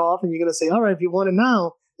loans paid off. And you're going to say, all right, if you want it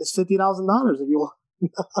now, it's $50,000 if you want.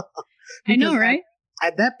 I know, right?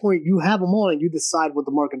 At that point, you have them all and you decide what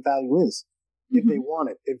the market value is if they want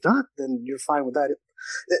it. If not, then you're fine with that.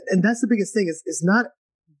 And that's the biggest thing is it's not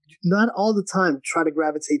all the time try to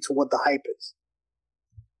gravitate to what the hype is.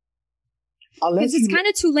 Because it's kind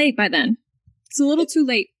of too late by then. It's a little too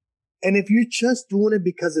late. And if you're just doing it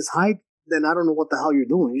because it's hype, then I don't know what the hell you're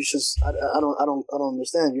doing. You just I don't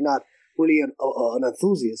understand. You're not really an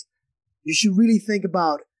enthusiast. You should really think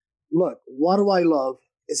about, look, what do I love?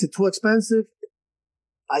 Is it too expensive?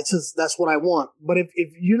 That's what I want. But if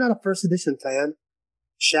you're not a first edition fan,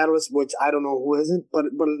 Shadowless, which I don't know who isn't, but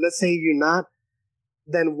let's say you're not,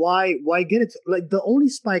 then why get it? Like, the only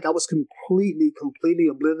spike I was completely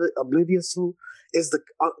oblivious to is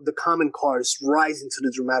the common cards rising to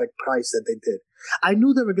the dramatic price that they did. I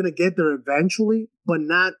knew they were gonna get there eventually, but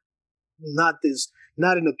not in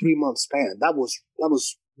a 3-month span. That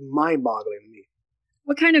was mind boggling to me.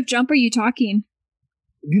 What kind of jump are you talking?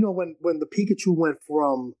 You know, when the Pikachu went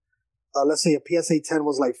from let's say a PSA 10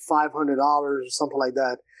 was like $500 or something like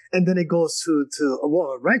that, and then it goes to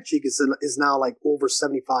a Red Cheek is now like over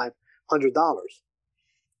 $7,500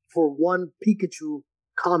 for one Pikachu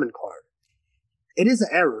common card. It is an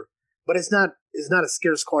error, but it's not a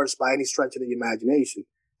scarce card by any stretch of the imagination.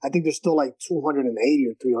 I think there's still like 280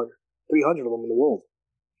 or 300 of them in the world.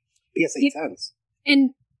 PSA 10s.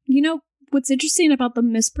 And you know what's interesting about the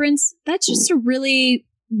misprints? That's just a really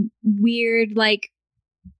weird like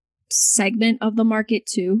segment of the market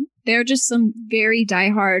too. They're just some very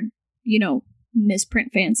diehard,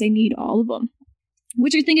 misprint fans. They need all of them,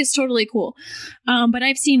 which I think is totally cool. But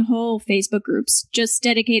I've seen whole Facebook groups just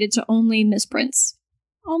dedicated to only misprints.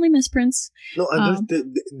 Only misprints. No,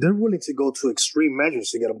 they're willing to go to extreme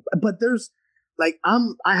measures to get them. But there's like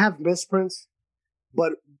I have misprints,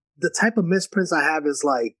 but the type of misprints I have is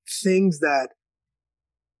like things that,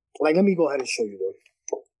 like, let me go ahead and show you them.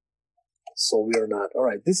 So we are not. All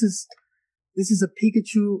right, this is a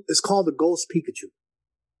Pikachu. It's called the Ghost Pikachu.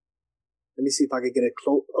 Let me see if I can get it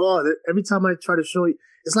close. Oh, every time I try to show you,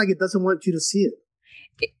 it's like it doesn't want you to see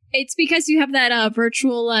it. It's because you have that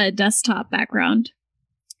virtual desktop background,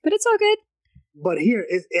 but it's all good. But here,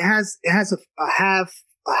 it has a half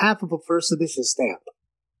of a first edition stamp.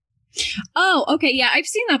 Oh, okay, yeah, I've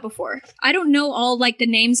seen that before. I don't know all like the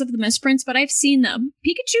names of the misprints, but I've seen them.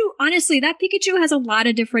 Pikachu, honestly, that Pikachu has a lot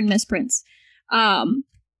of different misprints,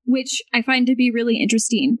 which I find to be really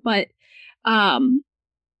interesting. But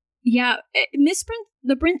yeah,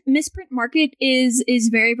 the misprint market is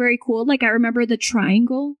very, very cool. Like, I remember the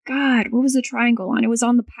triangle. God, what was the triangle on? It was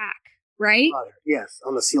on the pack, right? Yes,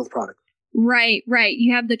 on the sealed product. Right.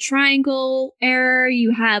 You have the triangle error.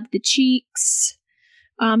 You have the cheeks.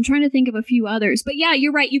 I'm trying to think of a few others. But yeah,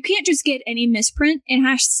 you're right. You can't just get any misprint. It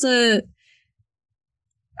has to...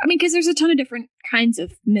 I mean, because there's a ton of different kinds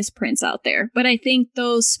of misprints out there. But I think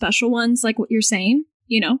those special ones, like what you're saying,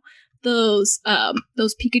 those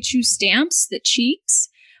Pikachu stamps, the cheeks.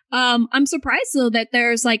 I'm surprised, though, that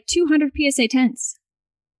there's like 200 PSA 10s.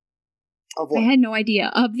 Of what? I had no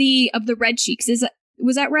idea. Of the red cheeks.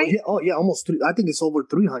 Was that right? Yeah, almost 3. I think it's over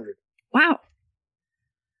 300. Wow.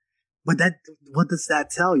 But what does that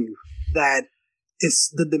tell you? That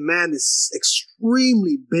the demand is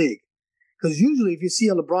extremely big. Because usually if you see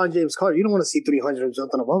a LeBron James card, you don't want to see 300 and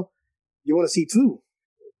something of them. You want to see 2.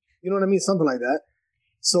 You know what I mean? Something like that.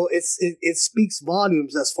 So it speaks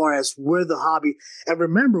volumes as far as where the hobby. And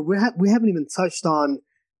remember, we haven't even touched on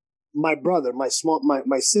my brother, my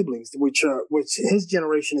siblings, which his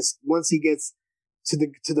generation is, once he gets to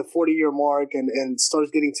the 40-year mark and starts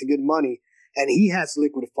getting to good money, and he has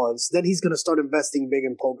liquid funds, then he's going to start investing big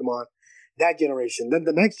in Pokemon. That generation, then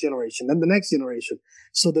the next generation, then the next generation.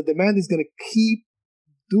 So the demand is going to keep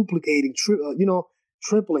duplicating,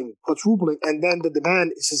 tripling, quadrupling, and then the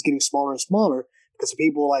demand is just getting smaller and smaller because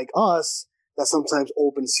people like us that sometimes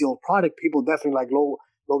open sealed product, people definitely like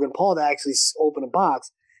Logan Paul that actually open a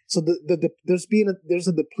box. So there's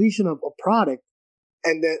a depletion of a product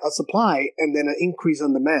and then a supply and then an increase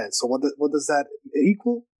on demand. So what does that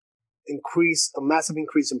equal? A massive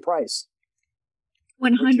increase in price.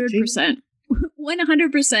 100%.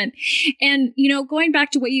 100%. And, going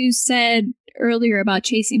back to what you said earlier about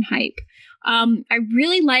chasing hype, I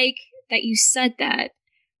really like that you said that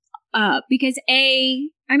because I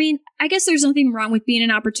guess there's nothing wrong with being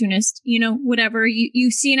an opportunist, whatever.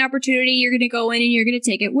 You see an opportunity, you're going to go in and you're going to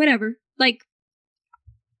take it, whatever. Like,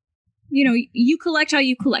 you collect how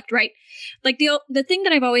you collect, right? Like the thing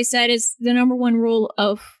that I've always said is the number one rule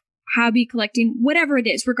of hobby collecting, whatever it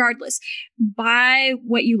is, regardless, buy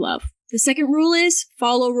what you love. The second rule is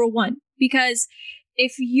follow rule 1, because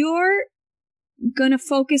if you're gonna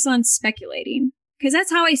focus on speculating, because that's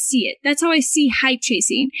how I see it. That's how I see hype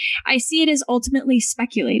chasing. I see it as ultimately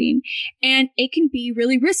speculating, and it can be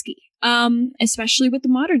really risky, especially with the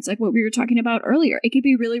moderns, like what we were talking about earlier. It could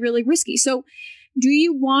be really, really risky. So do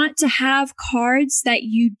you want to have cards that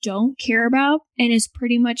you don't care about and is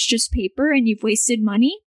pretty much just paper and you've wasted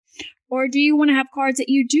money? Or do you want to have cards that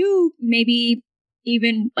you do maybe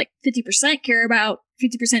even like 50% care about,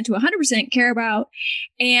 50% to 100% care about?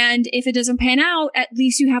 And if it doesn't pan out, at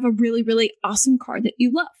least you have a really, really awesome card that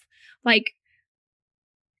you love. Like,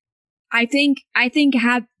 I think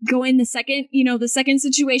going the second, the second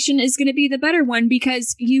situation is going to be the better one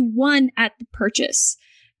because you won at the purchase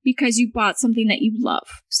because you bought something that you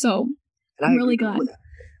love. So I'm really glad.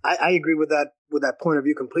 I agree with that point of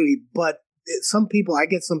view completely. But some people, I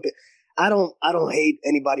don't hate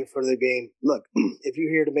anybody for their game. Look, if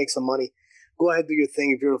you're here to make some money, go ahead, do your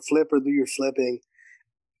thing. If you're a flipper, do your flipping.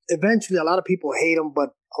 Eventually, a lot of people hate them, but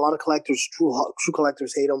a lot of collectors, true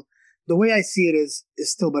collectors, hate them. The way I see it is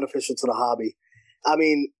still beneficial to the hobby. I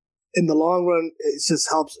mean, in the long run, it just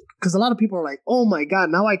helps because a lot of people are like, "Oh my God,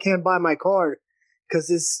 now I can't buy my card because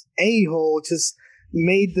this a-hole just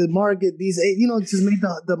made the market just made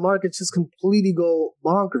the market just completely go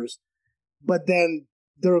bonkers." But then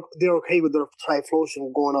they're okay with their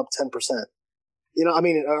Typhlosion going up 10%.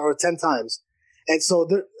 Or 10 times. And so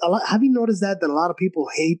have you noticed that a lot of people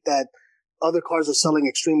hate that other cars are selling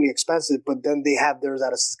extremely expensive, but then they have theirs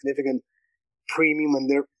at a significant premium,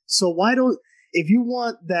 if you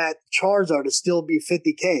want that Charizard to still be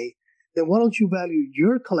 $50K, then why don't you value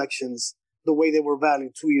your collections the way they were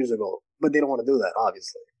valued 2 years ago? But they don't want to do that,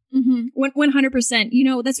 obviously. 100%.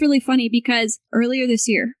 That's really funny because earlier this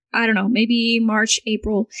year, I don't know, maybe March,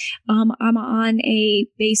 April, I'm on a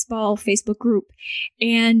baseball Facebook group,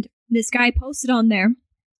 and this guy posted on there,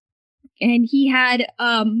 and he had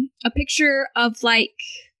a picture of 20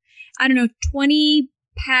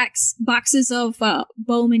 boxes of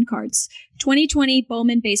Bowman cards, 2020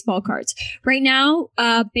 Bowman baseball cards. Right now,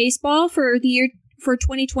 baseball for the year for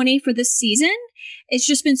 2020 for this season, it's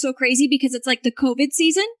just been so crazy because it's like the COVID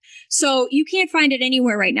season. So you can't find it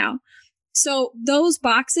anywhere right now. So those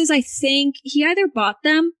boxes, I think he either bought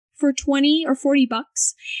them for 20 or 40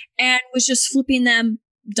 bucks and was just flipping them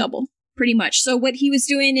double pretty much. So what he was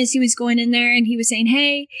doing is he was going in there and he was saying,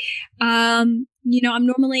 "Hey, I'm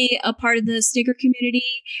normally a part of the sneaker community.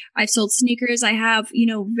 I've sold sneakers. I have,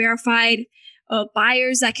 verified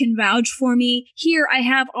buyers that can vouch for me. Here, I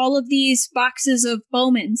have all of these boxes of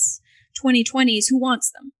Bowman's 2020s. Who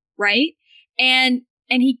wants them?" Right? And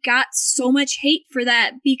he got so much hate for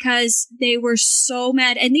that because they were so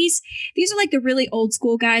mad. And these are like the really old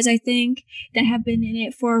school guys, I think, that have been in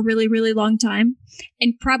it for a really, really long time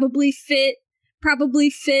and probably fit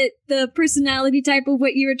the personality type of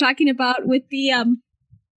what you were talking about with the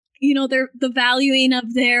the valuing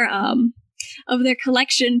of their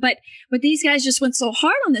collection, but these guys just went so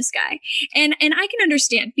hard on this guy. And I can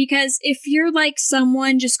understand, because if you're like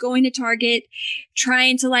someone just going to Target,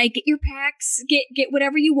 trying to like get your packs, get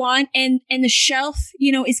whatever you want, and the shelf,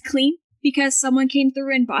 is clean because someone came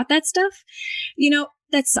through and bought that stuff,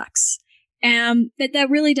 that sucks. That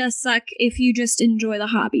really does suck if you just enjoy the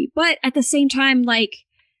hobby. But at the same time, like,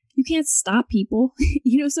 you can't stop people,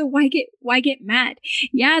 so why get mad?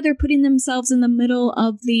 Yeah, they're putting themselves in the middle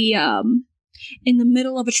of a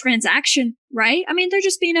transaction, right? I mean, they're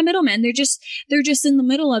just being a middleman. They're just in the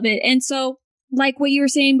middle of it. And so, like what you were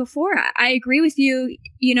saying before, I agree with you.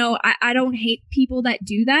 I don't hate people that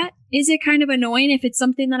do that. Is it kind of annoying if it's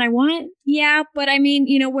something that I want? Yeah, but I mean,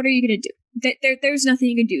 what are you going to do? There's nothing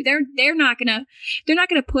you can do. They're not gonna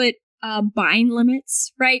put buying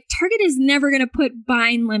limits, right? Target is never gonna put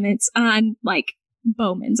buying limits on like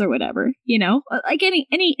Bowman's or whatever, like any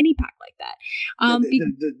pack like that.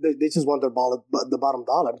 They just want the bottom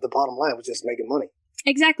dollar, the bottom line, was just making money.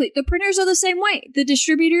 Exactly. The printers are the same way. The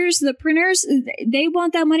distributors, the printers, they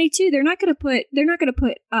want that money too. They're not gonna put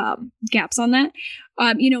gaps on that,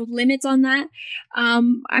 limits on that.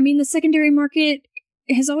 I mean, the secondary market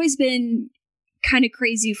has always been kind of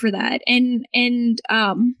crazy for that. And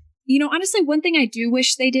honestly, one thing I do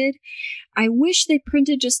wish they did, I wish they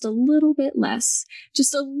printed just a little bit less,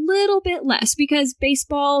 because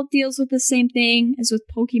baseball deals with the same thing as with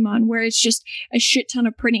Pokemon, where it's just a shit ton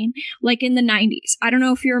of printing, like in the 90s. I don't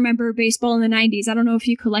know if you remember baseball in the 90s. I don't know if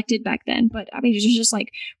you collected back then, but I mean, it's just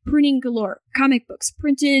like printing galore, comic books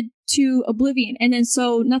printed to oblivion. And then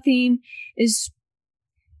so nothing is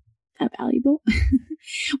that valuable.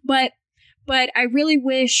 But I really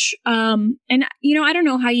wish, and I don't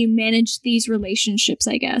know how you manage these relationships,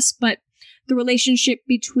 I guess, but the relationship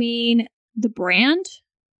between the brand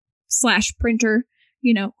 / printer,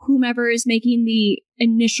 whomever is making the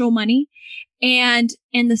initial money, and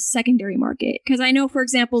the secondary market. Because I know, for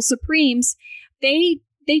example, Supremes, they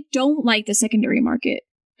don't like the secondary market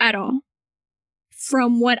at all.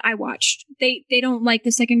 From what I watched, they don't like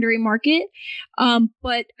the secondary market,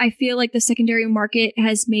 but I feel like the secondary market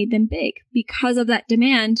has made them big because of that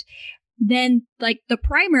demand. then like the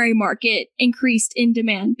primary market increased in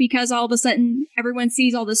demand because all of a sudden everyone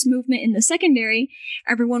sees all this movement in the secondary.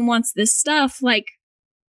 Everyone wants this stuff. Like,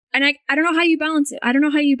 and I don't know how you balance it. I don't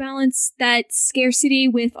know how you balance that scarcity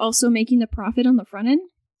with also making the profit on the front end,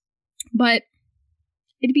 but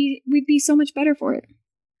we'd be so much better for it.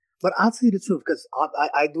 But I'll tell you the truth, because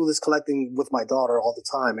I do this collecting with my daughter all the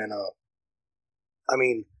time, and I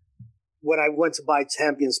mean, when I went to buy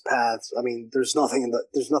Champions Paths, I mean, there's nothing in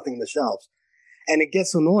the shelves, and it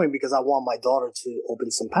gets annoying because I want my daughter to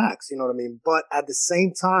open some packs. You know what I mean? But at the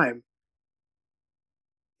same time,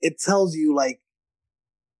 it tells you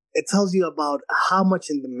about how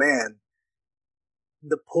much in demand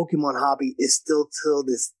the Pokemon hobby is still till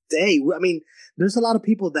this day. I mean, there's a lot of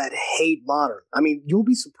people that hate Modern. I mean, you'll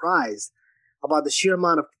be surprised about the sheer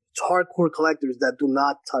amount of hardcore collectors that do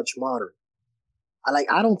not touch Modern.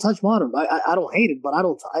 I don't touch Modern. I don't hate it, but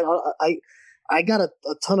I got a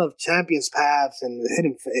ton of Champions Paths and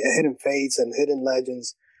hidden fates and hidden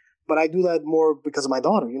legends, but I do that more because of my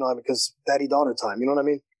daughter. You know, because daddy-daughter time. You know what I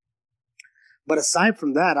mean? But aside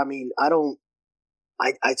from that, I mean, I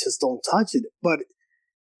just don't touch it. But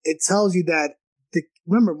it tells you that,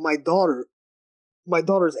 remember, my daughter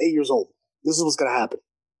is 8 years old. This is what's going to happen.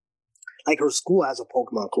 Like, her school has a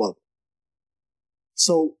Pokemon club.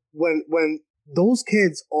 So when those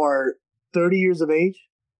kids are 30 years of age,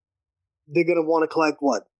 they're going to want to collect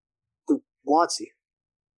what? The WotC.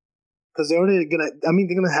 Because they're going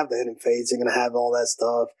to have the hidden fates. They're going to have all that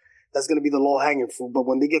stuff. That's going to be the low-hanging fruit. But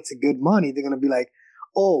when they get to good money, they're going to be like,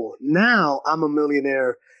 oh, now I'm a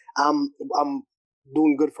millionaire. I'm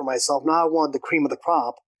doing good for myself. Now I want the cream of the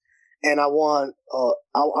crop, and I want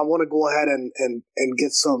to go ahead and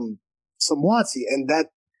get some WotC, and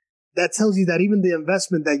that tells you that even the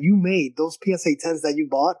investment that you made, those PSA 10s that you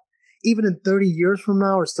bought, even in 30 years from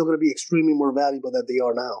now, are still going to be extremely more valuable than they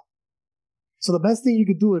are now. So the best thing you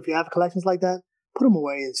could do if you have collections like that, put them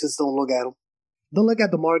away and just don't look at them. Don't look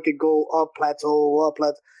at the market go up, plateau.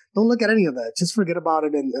 Don't look at any of that. Just forget about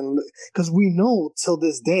it, and because we know till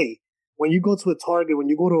this day, when you go to a Target, when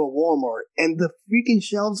you go to a Walmart, and the freaking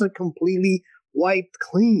shelves are completely wiped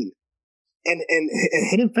clean, and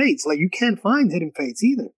hidden fates, like, you can't find hidden fates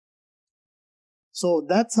either. So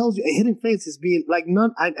that tells you hidden fates is being like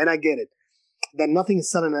I get it that nothing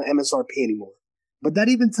is selling at MSRP anymore, but that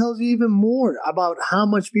even tells you even more about how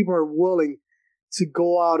much people are willing to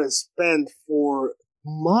go out and spend for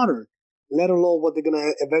Modern, let alone what they're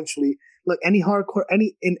gonna eventually look. Any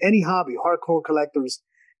hobby, hardcore collectors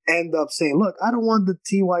end up saying, look, I don't want the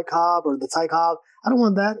TY Cobb or the Ty Cobb. I don't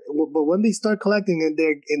want that. But when they start collecting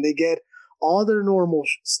and they get all their normal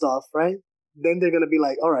stuff, right? Then they're going to be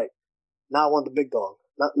like, all right, now I want the big dog.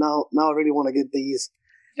 Now I really want to get these.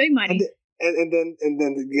 Big money. And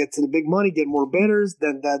then they get to the big money, get more bidders,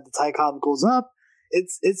 then the Ty Cobb goes up.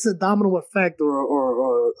 It's a domino effect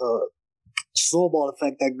or a snowball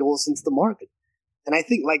effect that goes into the market. And I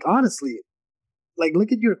think, like, honestly, like,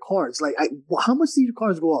 look at your cards. Like, how much do your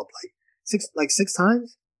cards go up? Like six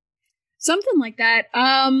times? Something like that.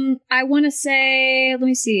 I want to say, let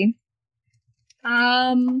me see.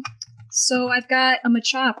 So I've got a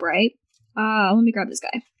Machop, right? Let me grab this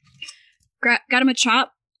guy. Got a Machop.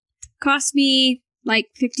 Cost me like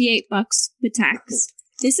 $58 with tax.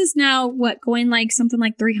 This is now going like something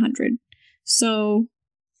like 300. So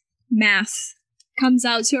math comes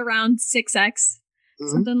out to around 6x.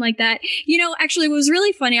 Something like that. You know, actually, it was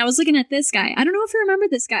really funny. I was looking at this guy. I don't know if you remember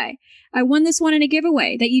this guy. I won this one in a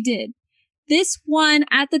giveaway that you did. This one,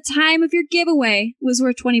 at the time of your giveaway, was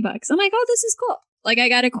worth $20. I'm like, oh, this is cool. Like, I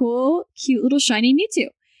got a cool, cute little shiny Mewtwo.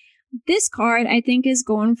 This card, I think, is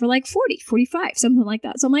going for like 40, 45, something like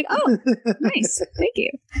that. So I'm like, oh, nice. Thank you.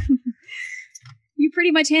 You pretty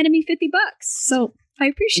much handed me $50. So I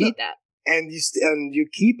appreciate that. And you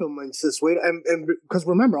keep them and just wait, and because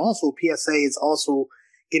remember, also PSA is also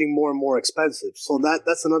getting more and more expensive. So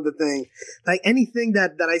that's another thing. Like, anything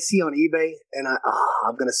that I see on eBay, and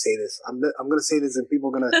I'm gonna say this, I'm gonna say this, and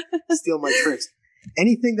people are gonna steal my tricks.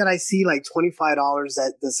 Anything that I see like $25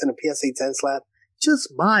 that's in a PSA 10 slab,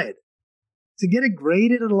 just buy it. To get it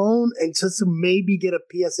graded alone, and just to maybe get a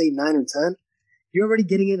PSA 9 or 10, you're already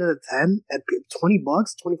getting it at a 10 at $20,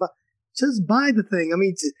 25. Just buy the thing. I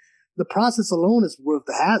mean, the process alone is worth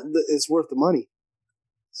the money.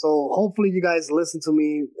 So hopefully you guys listen to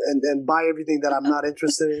me and buy everything that I'm not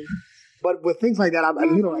interested in. But with things like that,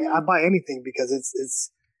 I buy anything because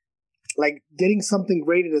it's like getting something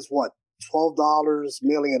graded is what, $12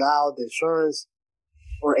 mailing it out, the insurance,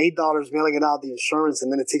 or $8 mailing it out, the insurance,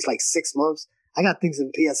 and then it takes like 6 months. I got things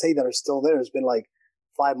in PSA that are still there. It's been like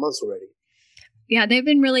 5 months already. Yeah, they've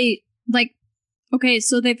been really like Okay,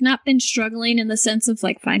 so they've not been struggling in the sense of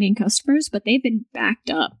like finding customers, but they've been backed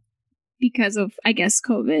up because of, I guess,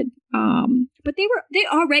 COVID. But they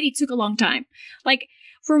already took a long time. Like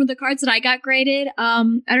for the cards that I got graded, I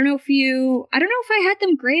don't know if I had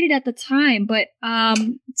them graded at the time, but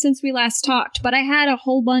since we last talked, but I had a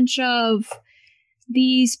whole bunch of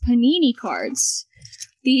these Panini cards,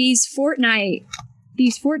 these Fortnite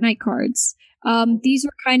cards. These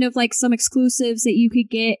were kind of like some exclusives that you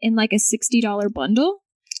could get in like a $60 bundle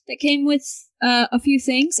that came with a few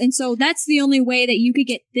things. And so that's the only way that you could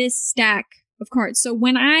get this stack of cards. So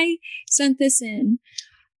when I sent this in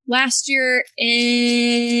last year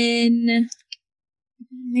in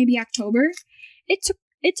maybe October, it took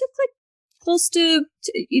like close to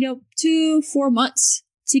 2-4 months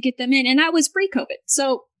to get them in. And that was pre-COVID.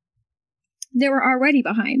 So they were already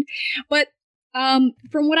behind. But from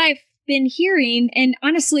what I've been hearing, and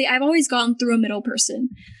honestly, I've always gone through a middle person,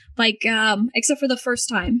 like except for the first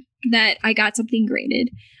time that I got something graded.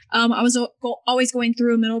 I was always going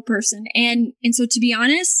through a middle person, and so to be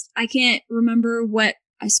honest, I can't remember what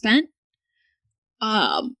I spent.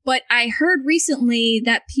 But I heard recently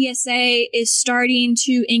that PSA is starting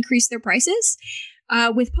to increase their prices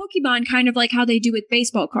with Pokemon, kind of like how they do with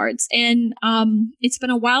baseball cards. And it's been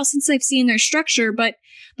a while since I've seen their structure, but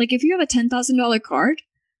like if you have a $10,000 card,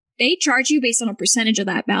 they charge you based on a percentage of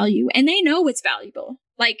that value, and they know it's valuable.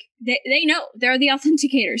 Like they know, they're the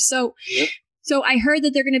authenticators. So, yep. So I heard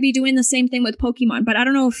that they're going to be doing the same thing with Pokemon, but I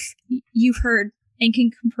don't know if you've heard and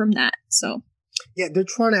can confirm that. So yeah, they're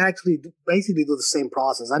trying to actually basically do the same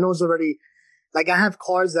process. I know it's already, like I have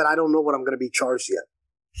cards that I don't know what I'm going to be charged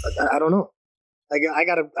yet. I don't know. Like I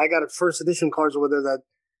got a first edition cards over there that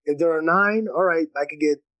if there are 9, all right, I could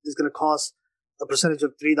get, it's going to cost a percentage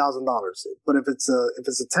of $3,000. But if it's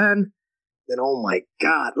a 10, then oh my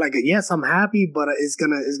god! Like yes, I'm happy, but it's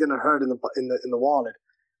gonna hurt in the wallet.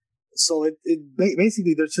 So it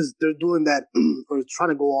basically they're doing that or trying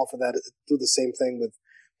to go off of that, do the same thing with,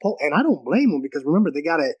 and I don't blame them because remember they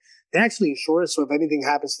actually insure it. So if anything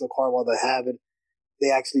happens to the car while they have it, they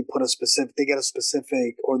actually get a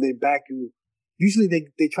specific, or they back you. Usually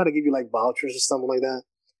they try to give you like vouchers or something like that.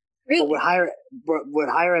 Really? But with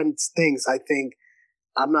higher end things, I think,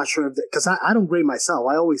 I'm not sure if, because I don't grade myself.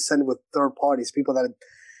 I always send it with third parties, people that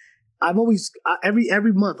I've always,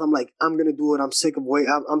 every month I'm like, I'm going to do it. I'm sick of waiting.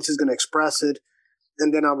 I'm just going to express it.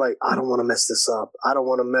 And then I'm like, I don't want to mess this up.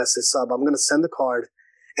 I'm going to send the card.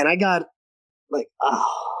 And I got like,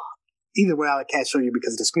 either way, I can't show you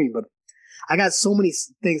because of the screen, but I got so many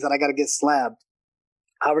things that I got to get slabbed.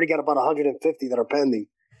 I already got about 150 that are pending.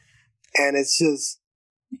 And it's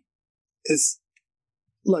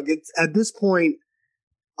at this point,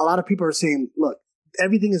 a lot of people are saying, look,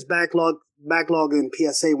 everything is backlogged in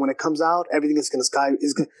PSA. When it comes out, everything is going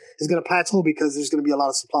to plateau because there's going to be a lot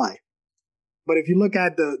of supply. But if you look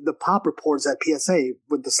at the pop reports at PSA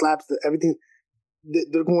with the slabs, everything,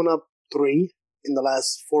 they're going up 3 in the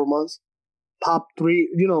last 4 months. Pop 3,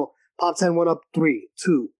 Pop 10 went up 3,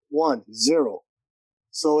 2, 1, 0.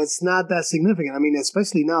 So it's not that significant. I mean,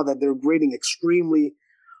 especially now that they're grading extremely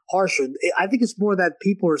harsher. I think it's more that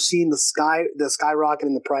people are seeing the skyrocket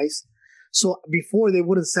in the price. So before they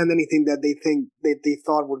wouldn't send anything that they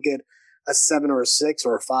thought would get a 7 or a 6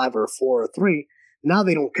 or a 5 or a 4 or a 3. Now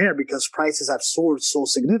they don't care because prices have soared so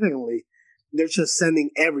significantly. They're just sending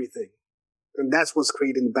everything. And that's what's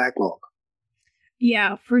creating the backlog.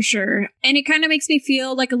 Yeah, for sure. And it kind of makes me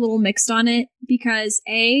feel like a little mixed on it because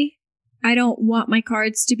A, I don't want my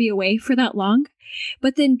cards to be away for that long.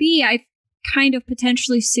 But then B, I've kind of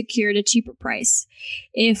potentially secured a cheaper price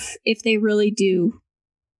if they really do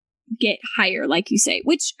get higher, like you say.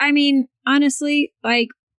 Which, I mean, honestly, like,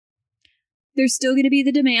 there's still going to be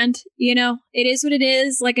the demand. It is what it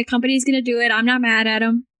is. Like, a company's going to do it. I'm not mad at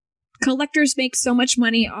them. Collectors make so much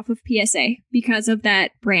money off of PSA because of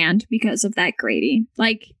that brand, because of that grading.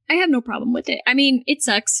 Like, I have no problem with it. I mean, it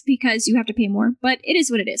sucks because you have to pay more, but it is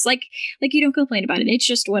what it is. Like you don't complain about it. It's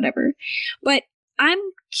just whatever. But I'm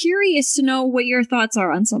curious to know what your thoughts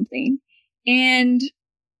are on something. And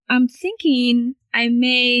I'm thinking I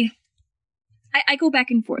go back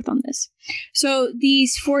and forth on this. So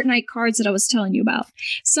these Fortnite cards that I was telling you about,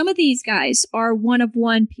 some of these guys are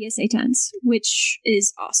 1-of-1 PSA 10s, which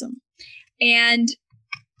is awesome. And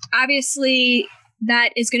obviously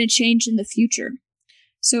that is going to change in the future.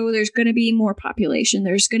 So there's going to be more population.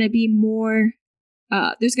 There's going to be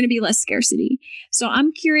less scarcity. So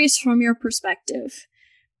I'm curious from your perspective,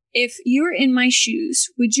 if you're in my shoes,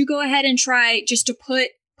 would you go ahead and try just to put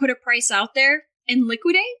a price out there and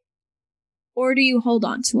liquidate? Or do you hold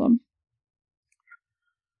on to them?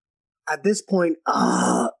 at this point,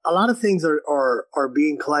 a lot of things are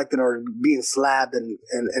being collected or being slabbed and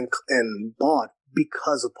bought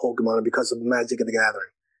because of Pokemon and because of Magic of the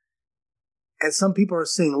Gathering. And some people are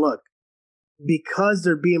saying, look, because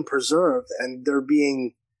they're being preserved and they're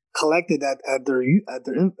being collected at their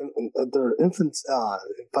infancy,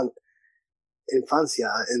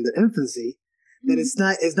 that it's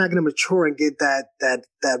not going to mature and get that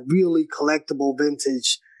really collectible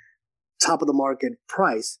vintage top of the market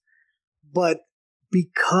price. But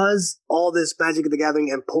because all this Magic of the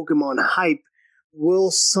Gathering and Pokemon hype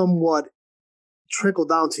will somewhat trickle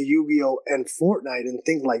down to Yu-Gi-Oh! And Fortnite and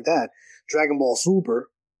things like that, Dragon Ball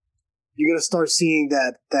Super, you're going to start seeing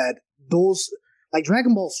that those, like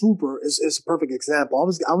Dragon Ball Super is a perfect example. I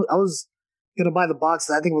was going to buy the box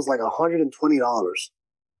that I think was like $120.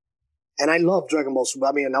 And I love Dragon Ball Super.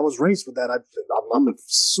 I mean, I was raised with that.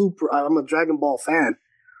 I'm a Dragon Ball fan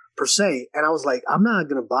per se. And I was like, I'm not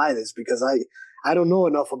going to buy this because I don't know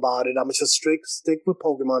enough about it. I'm just stick with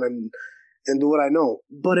Pokemon and do what I know.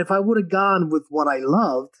 But if I would have gone with what I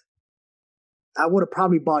loved, I would have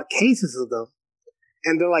probably bought cases of them.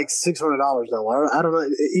 And they're like $600 now. I don't know,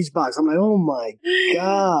 each box. I'm like, oh my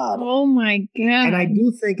God. Oh my God. And I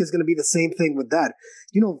do think it's going to be the same thing with that.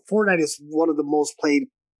 You know, Fortnite is one of the most played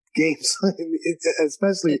games,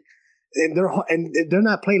 especially, and they're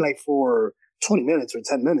not played like for 20 minutes or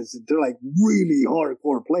 10 minutes. They're like really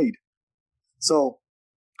hardcore played. So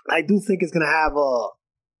I do think it's going to have a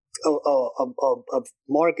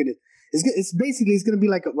market. It's basically, it's going to be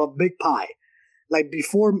like a big pie. Like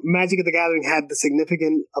before, Magic of the Gathering had the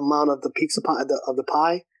significant amount of the pizza pie of the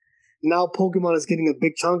pie. Now Pokemon is getting a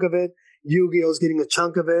big chunk of it. Yu-Gi-Oh is getting a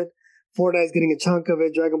chunk of it. Fortnite is getting a chunk of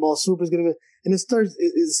it. Dragon Ball Super is getting it, and it's going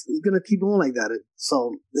to keep going like that.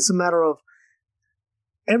 So it's a matter of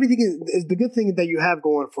everything. Is the good thing that you have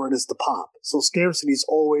going for it is the pop. So scarcity is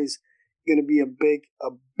always going to be a big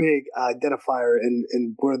identifier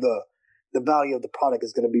in where the value of the product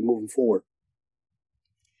is going to be moving forward.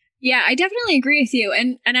 Yeah, I definitely agree with you.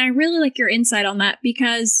 And I really like your insight on that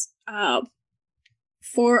because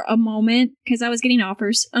for a moment, because I was getting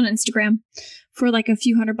offers on Instagram for like a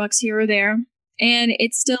few $100 here or there, and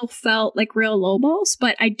it still felt like real low balls,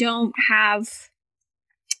 but I don't have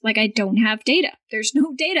data. There's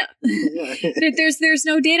no data. There's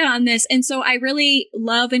no data on this. And so I really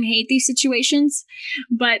love and hate these situations,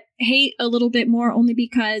 but hate a little bit more only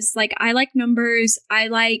because like I like numbers. I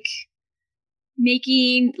like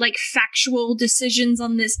making like factual decisions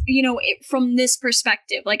on this, from this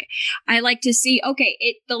perspective. Like I like to see,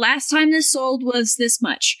 okay, the last time this sold was this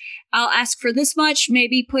much. I'll ask for this much,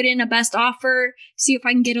 maybe put in a best offer, see if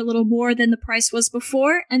I can get a little more than the price was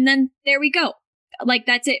before. And then there we go. Like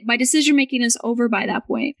that's it. My decision making is over by that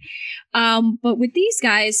point. But with these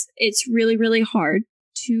guys, it's really, really hard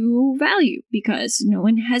to value because no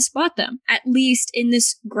one has bought them, at least in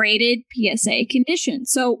this graded PSA condition.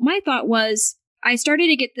 So my thought was, I started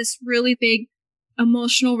to get this really big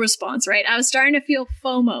emotional response, right? I was starting to feel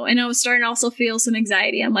FOMO and I was starting to also feel some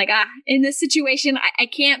anxiety. I'm like, in this situation, I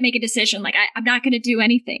can't make a decision. Like I'm not going to do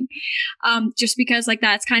anything. Just because like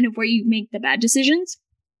that's kind of where you make the bad decisions.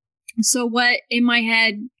 So what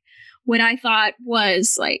I thought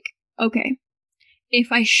was like, okay,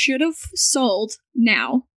 if I should have sold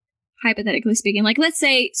now, hypothetically speaking, like let's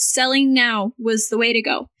say selling now was the way to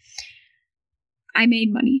go. I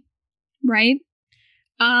made money, right?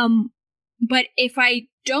 But if I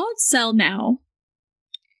don't sell now,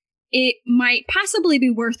 it might possibly be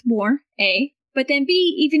worth more, A, but then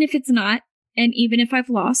B, even if it's not, and even if I've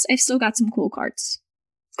lost, I've still got some cool cards.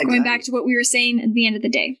 Exactly. Going back to what we were saying at the end of the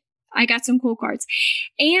day, I got some cool cards.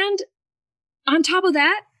 And on top of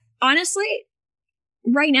that, honestly,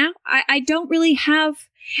 right now, I don't really have,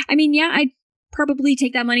 I'd probably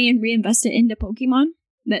take that money and reinvest it into Pokemon.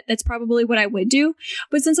 That's probably what I would do.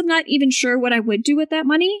 But since I'm not even sure what I would do with that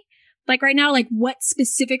money, like right now, like what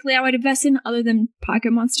specifically I would invest in other than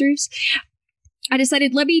Pocket Monsters, I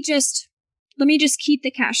decided let me just keep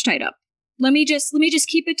the cash tied up. Let me just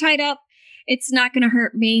keep it tied up. It's not going to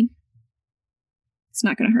hurt me. It's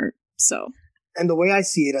not going to hurt. So, and the way I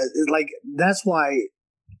see it is like that's why,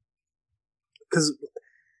 because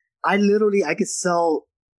I could sell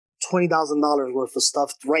 $20,000 worth of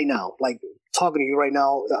stuff right now, like talking to you right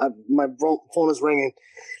now. My phone is ringing.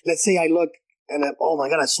 Let's say I look and oh my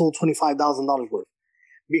God, I sold $25,000 worth.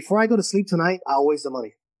 Before I go to sleep tonight, I'll waste the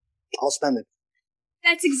money. I'll spend it.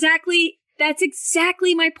 That's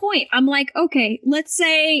exactly my point. I'm like, okay, let's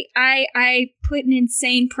say I put an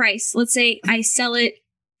insane price. Let's say I sell it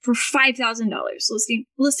for $5,000.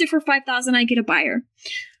 List it for $5,000. I get a buyer.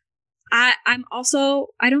 I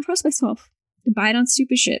don't trust myself to buy it on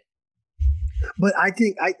stupid shit. But I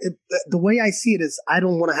think the way I see it is I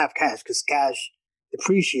don't want to have cash because cash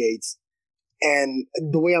depreciates. And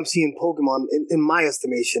the way I'm seeing Pokemon, in my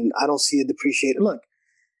estimation, I don't see it depreciate. Look,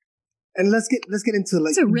 and let's get into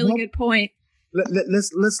like. That's a really good point.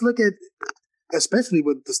 Let's look at, especially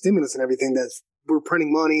with the stimulus and everything, that we're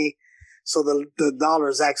printing money, so the dollar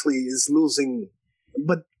is losing.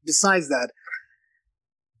 But besides that,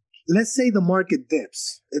 let's say the market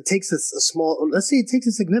dips. It takes a small. Let's say it takes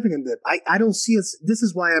a significant dip. I don't see it. This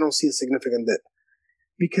is why I don't see a significant dip,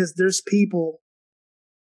 because there's people,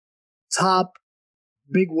 top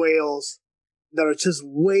big whales, that are just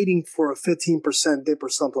waiting for a 15% dip or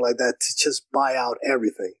something like that to just buy out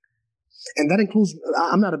everything. And that includes,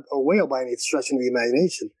 I'm not a whale by any stretch of the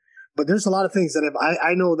imagination, but there's a lot of things that if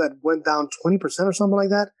I know that went down 20% or something like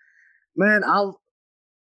that, man, I'll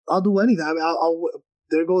do anything. I mean,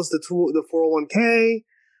 there goes the 401k.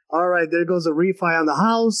 All right, there goes the refi on the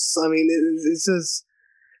house. I mean, it's just,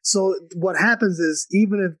 so what happens is,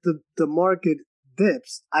 even if the market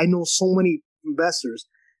dips, I know so many investors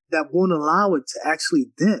that won't allow it to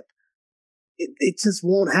actually dip. It just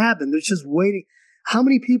won't happen. They're just waiting. How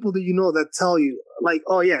many people do you know that tell you, like,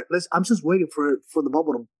 oh yeah, I'm just waiting for the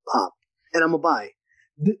bubble to pop and I'm gonna buy?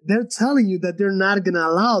 They're telling you that they're not gonna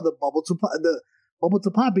allow the bubble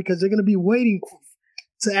to pop because they're gonna be waiting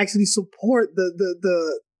to actually support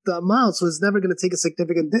the amount. So it's never gonna take a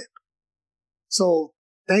significant dip. So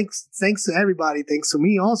thanks to everybody. Thanks to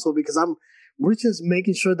me also, because we're just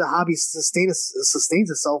making sure the hobby sustains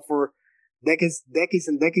itself for decades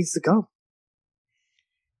and decades to come.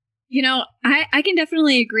 You know, I can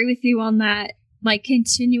definitely agree with you on that, like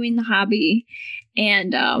continuing the hobby.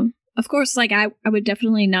 And of course, like I would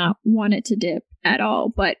definitely not want it to dip at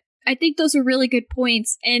all. But I think those are really good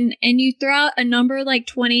points. And you throw out a number like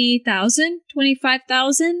 20,000,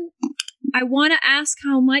 25,000. I want to ask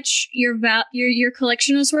how much your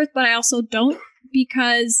collection is worth, but I also don't,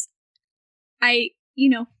 because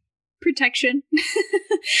protection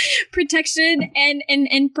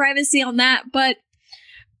and privacy on that. But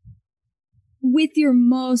with your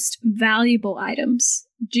most valuable items,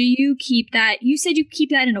 do you keep that? You said you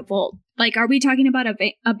keep that in a vault. Like, are we talking about a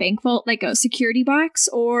bank vault, like a security box,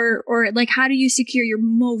 or like how do you secure your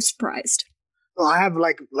most prized? Well, I have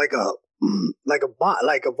like a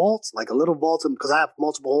vault, like a little vault, because I have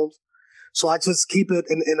multiple homes. So I just keep it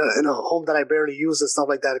in a home that I barely use and stuff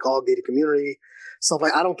like that, called gated community. Stuff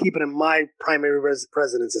like, I don't keep it in my primary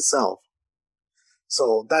residence itself.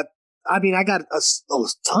 So that, I mean, I got a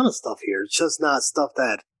ton of stuff here. It's just not stuff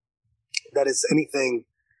that is anything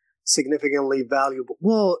significantly valuable.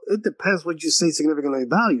 Well, it depends what you say significantly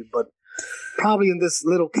valued, but probably in this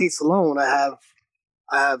little case alone, I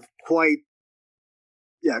have quite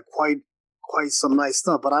some nice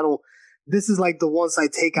stuff. But I don't. This is like the ones I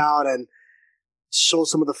take out and show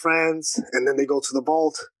some of the friends, and then they go to the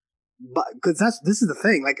vault. But because this is the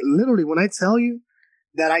thing. Like, literally, when I tell you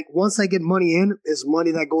that once I get money in, is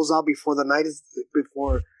money that goes out before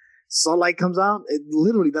before sunlight comes out.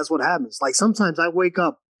 Literally, that's what happens. Like, sometimes I wake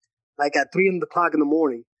up like at 3 o'clock in the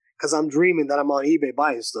morning because I'm dreaming that I'm on eBay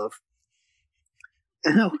buying stuff,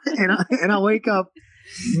 and I wake up,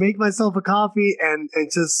 make myself a coffee, and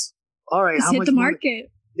just, all right, just hit the market.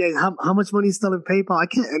 How much money is still in PayPal? I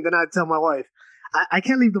can't, and then I tell my wife, I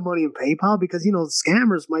can't leave the money in PayPal because,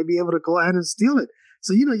 scammers might be able to go ahead and steal it.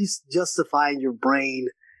 So, you justify in your brain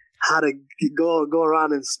how to go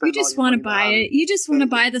around and spend. You just want to buy it. You just want to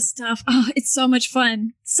buy the stuff. Oh, it's so much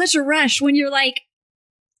fun. Such a rush when you're like,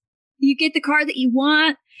 you get the car that you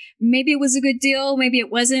want. Maybe it was a good deal. Maybe it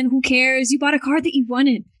wasn't. Who cares? You bought a car that you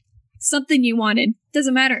wanted. Something you wanted.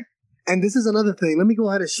 Doesn't matter. And this is another thing. Let me go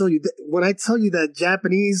ahead and show you. When I tell you that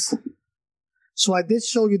Japanese, so I did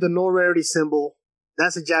show you the no rarity symbol.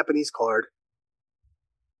 That's a Japanese card.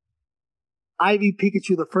 Ivy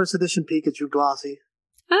Pikachu, the first edition Pikachu glossy.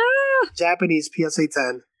 Ah! Japanese PSA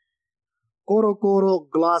 10. Koro Koro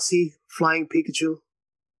glossy flying Pikachu.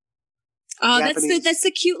 Oh, that's the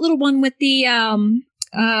cute little one with the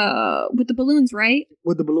balloons, right?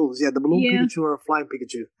 With the balloons, yeah, the balloon Pikachu or a flying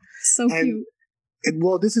Pikachu. So cute.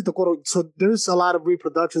 Well, this is the Koro. So there's a lot of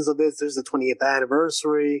reproductions of this. There's the 20th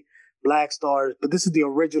anniversary, Black Stars, but this is the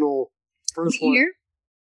original first one. Year?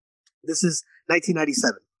 This is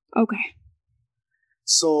 1997. Okay.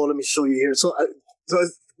 So let me show you here. So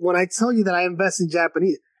when I tell you that I invest in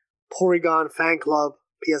Japanese, Porygon Fan Club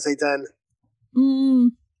PSA 10.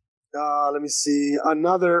 Let me see.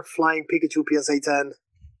 Another Flying Pikachu PSA 10.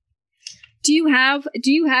 Do you have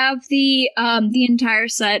the entire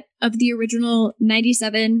set of the original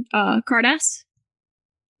 97 Card S?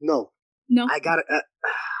 No. No. I got it.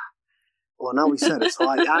 Well, now we said it. So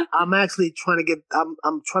I'm actually trying to get.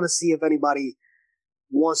 I'm trying to see if anybody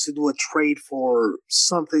wants to do a trade for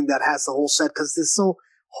something that has the whole set because it's so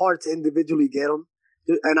hard to individually get them.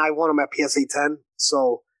 And I want them at PSA 10.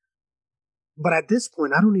 So, but at this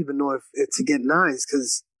point, I don't even know if to get 9s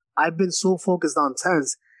because I've been so focused on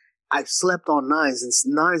 10s. I've slept on 9s, and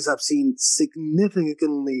 9s I've seen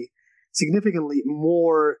significantly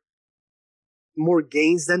more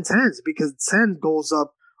gains than 10s because 10 goes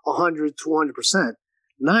up 100, 200%.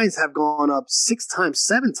 9s have gone up 6 times,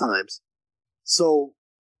 7 times. So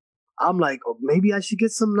I'm like, oh, maybe I should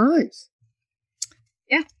get some 9s.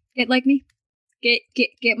 Yeah, get like me.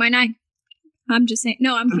 Get my 9. I'm just saying.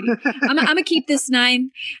 No, I'm kidding. I'm gonna keep this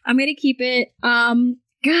 9. I'm gonna keep it.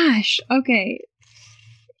 Gosh, okay.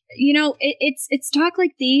 You know, it's talk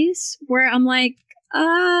like these where I'm like,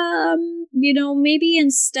 you know, maybe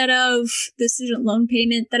instead of the student loan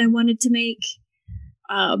payment that I wanted to make,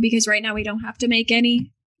 because right now we don't have to make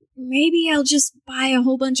any, maybe I'll just buy a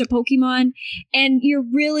whole bunch of Pokemon. And you're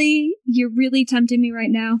really tempting me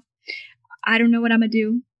right now. I don't know what I'm gonna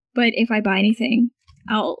do, but if I buy anything,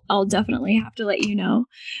 I'll definitely have to let you know.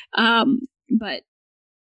 But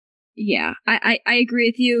yeah, I agree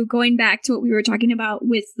with you. Going back to what we were talking about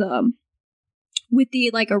with the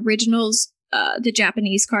like originals, the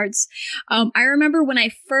Japanese cards. I remember when I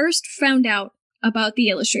first found out about the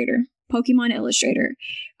Illustrator, Pokemon Illustrator,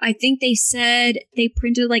 I think they said they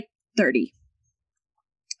printed like 30.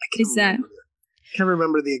 I can't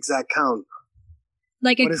remember the exact count.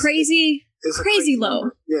 Like a crazy low.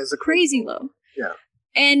 Number. Yeah, it's a crazy low. Yeah.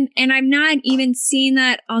 And I'm not even seeing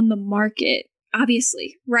that on the market,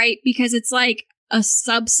 obviously, right? Because it's like a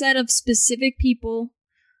subset of specific people.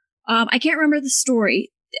 I can't remember the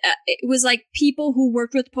story. It was like people who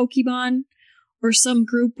worked with Pokemon or some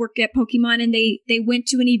group worked at Pokemon, and they went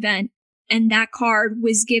to an event, and that card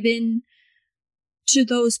was given to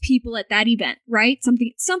those people at that event, right?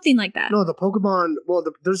 Something like that. No, the Pokemon, well,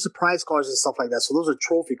 there's the prize cards and stuff like that. So those are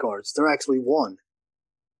trophy cards. They're actually won.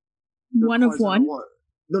 One of one?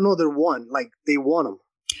 No, they're won. Like, they won them.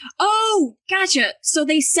 Oh, gotcha. So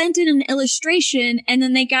they sent in an illustration, and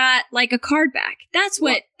then they got, like, a card back. That's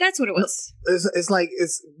what it was. It's like,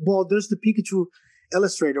 there's the Pikachu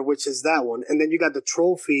Illustrator, which is that one. And then you got the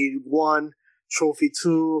Trophy 1, Trophy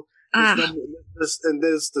 2. There's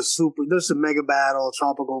the Mega Battle,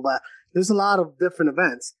 Tropical Battle. There's a lot of different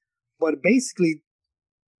events. But basically,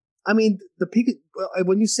 I mean, the Pikachu,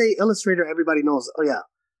 when you say Illustrator, everybody knows, oh yeah,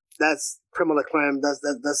 that's creme de la creme. That's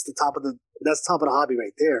the top of the hobby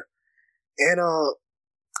right there. And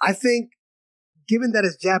I think, given that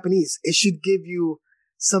it's Japanese, it should give you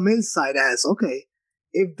some insight as, okay,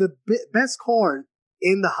 if the best card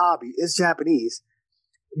in the hobby is Japanese,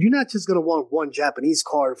 you're not just gonna want one Japanese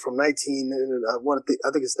card from I think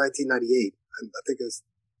it's 1998.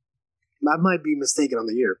 I might be mistaken on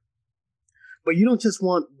the year, but you don't just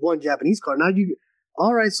want one Japanese card. Now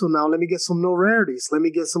all right, so now let me get some no rarities. Let me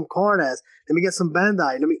get some card ads. Let me get some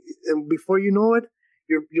Bandai. And before you know it,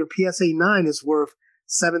 your PSA 9 is worth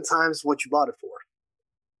 7 times what you bought it for.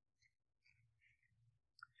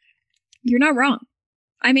 You're not wrong.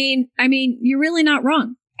 I mean, you're really not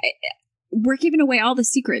wrong. We're giving away all the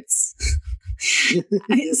secrets.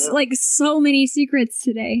 It's like so many secrets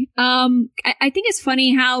today. I think it's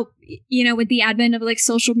funny how, you know, with the advent of like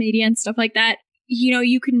social media and stuff like that, you know,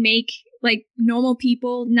 you can make like normal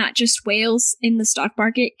people, not just whales in the stock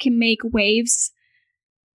market, can make waves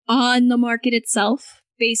on the market itself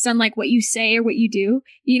based on like what you say or what you do.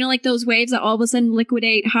 You know, like those waves that all of a sudden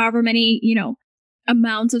liquidate however many, you know,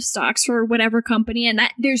 amounts of stocks for whatever company, and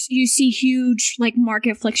that you see huge like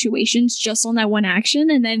market fluctuations just on that one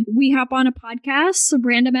action. And then we hop on a podcast, some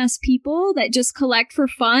random ass people that just collect for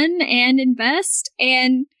fun and invest,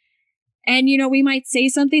 and you know, we might say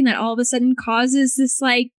something that all of a sudden causes this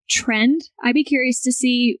like trend. I'd be curious to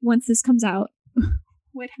see once this comes out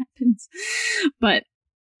what happens. But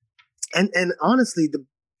and honestly,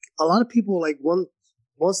 a lot of people, like,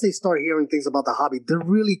 once they start hearing things about the hobby, they're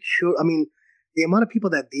really curious. I mean, the amount of people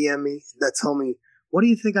that DM me, that tell me, what do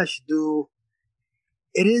you think I should do?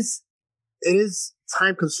 It is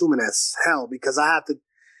time consuming as hell because I have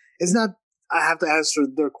to answer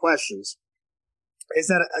their questions. Is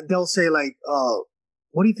that they'll say like,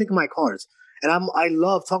 what do you think of my cards? And I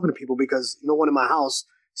love talking to people because no one in my house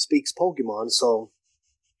speaks Pokemon. So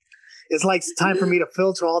it's like time for me to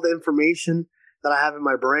filter all the information that I have in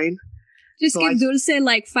my brain. Just give Dulce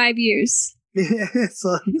like 5 years. Yeah,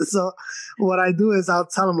 so what I do is I'll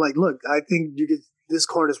tell them like, look, I think this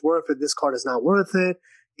card is worth it. This card is not worth it.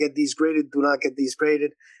 Get these graded. Do not get these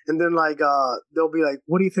graded. And then like they'll be like,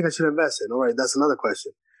 what do you think I should invest in? All right, that's another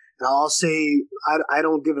question. And I'll say I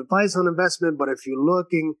don't give advice on investment, but if you're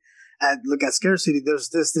look at scarcity, there's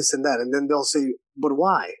this, and that, and then they'll say, but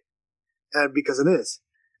why? And because of this,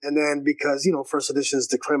 and then because first edition is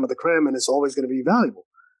the creme of the creme, and it's always going to be valuable.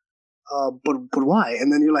 But why?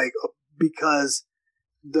 And then you're like, because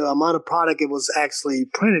the amount of product it was actually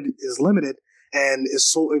printed is limited, and is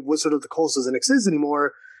so Wizard of the Coast doesn't exist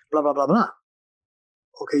anymore. Blah blah blah blah.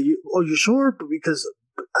 Okay, you sure?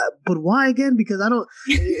 But why again? Because I don't.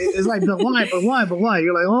 It's like, but why?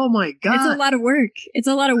 You're like, oh my god, it's a lot of work. It's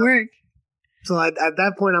a lot of work. So at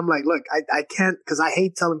that point, I'm like, look, I can't, because I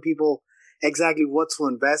hate telling people exactly what to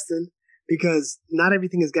invest in, because not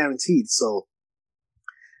everything is guaranteed. So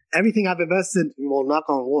everything I've invested, well, knock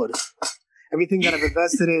on wood, everything that I've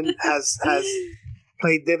invested in has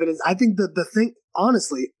paid dividends. I think the thing,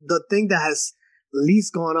 honestly, the thing that has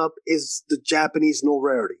least gone up is the Japanese no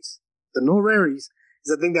rarities. The no rarities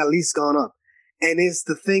is the thing that least gone up, and it's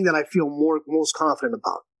the thing that I feel most confident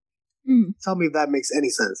about. Tell me if that makes any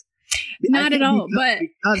sense. Not at all, but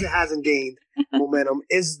because it hasn't gained momentum,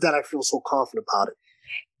 is that I feel so confident about it.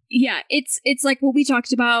 Yeah, it's like what we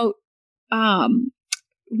talked about.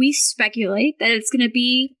 We speculate that it's going to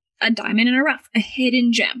be a diamond in a rough, a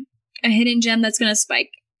hidden gem that's going to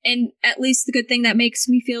spike. And at least the good thing that makes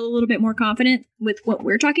me feel a little bit more confident with what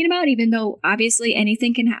we're talking about, even though obviously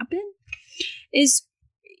anything can happen, is,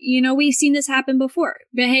 we've seen this happen before.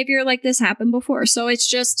 Behavior like this happened before. So it's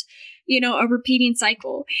just, a repeating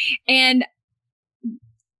cycle. And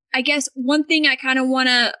I guess one thing I kind of want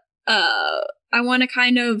to,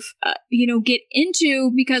 get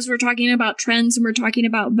into, because we're talking about trends and we're talking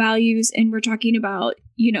about values and we're talking about,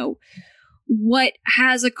 what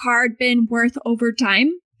has a card been worth over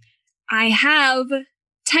time. I have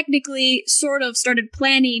technically sort of started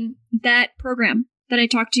planning that program that I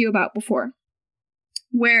talked to you about before,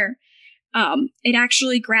 where it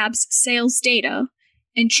actually grabs sales data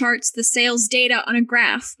and charts the sales data on a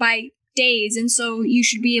graph by days. And so you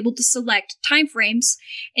should be able to select timeframes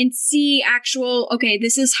and see okay,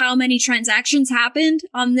 this is how many transactions happened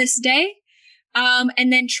on this day,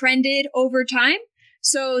 and then trended over time.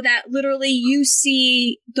 So that literally you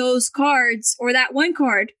see those cards, or that one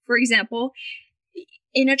card, for example,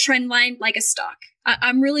 in a trend line like a stock.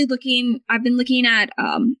 I've been looking at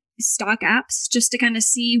stock apps just to kind of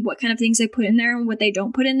see what kind of things they put in there and what they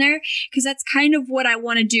don't put in there, because that's kind of what I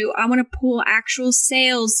want to do. I want to pull actual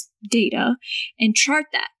sales data and chart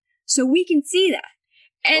that so we can see that.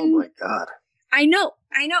 And oh my god, I know.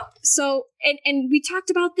 So and we talked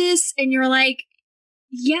about this, and you're like,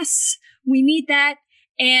 yes, we need that.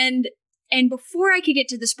 And before I could get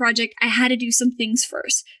to this project, I had to do some things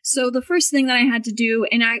first. So the first thing that I had to do,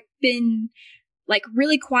 and I've been like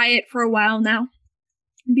really quiet for a while now,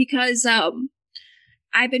 because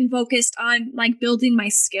I've been focused on like building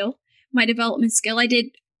my development skill.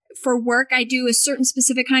 For work, I do a certain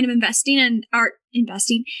specific kind of investing and art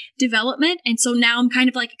investing development. And so now I'm kind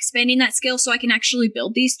of like expanding that skill so I can actually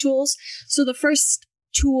build these tools. So the first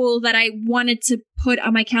tool that I wanted to put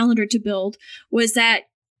on my calendar to build was that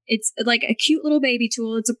it's like a cute little baby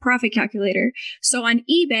tool. It's a profit calculator. So on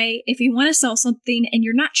eBay, if you want to sell something and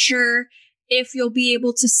you're not sure if you'll be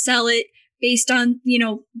able to sell it based on,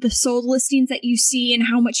 the sold listings that you see and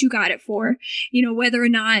how much you got it for, whether or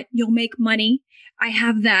not you'll make money, I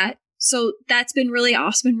have that. So that's been really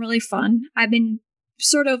awesome and really fun. I've been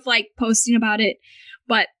sort of like posting about it,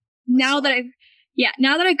 but now that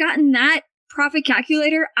I've gotten that profit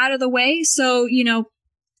calculator out of the way, so,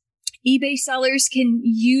 eBay sellers can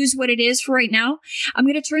use what it is for right now, I'm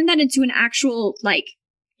going to turn that into an actual like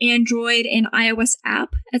Android and iOS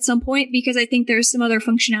app at some point, because I think there's some other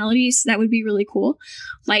functionalities that would be really cool,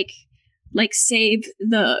 like save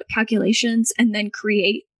the calculations and then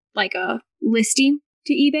create like a listing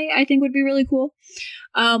to eBay. I think would be really cool.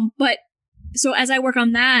 But so as I work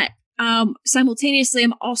on that, simultaneously,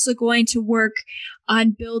 I'm also going to work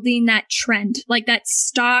on building that trend, like that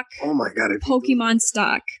stock. Oh my god, Pokemon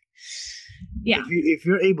stock. Yeah. If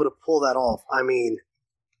you're able to pull that off, I mean,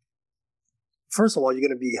 first of all, you're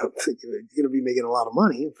gonna be making a lot of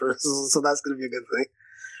money, so that's gonna be a good thing.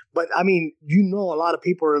 But I mean, a lot of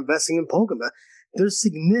people are investing in Pokemon. There's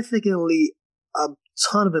significantly a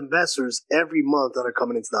ton of investors every month that are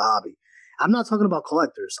coming into the hobby. I'm not talking about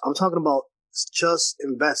collectors. I'm talking about just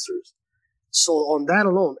investors. So on that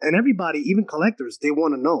alone, and everybody, even collectors, they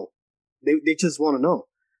want to know. They just want to know.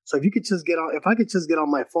 So if I could just get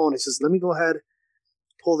on my phone, it's just, let me go ahead,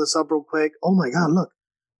 pull this up real quick. Oh my god, look,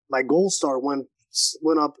 my Gold Star went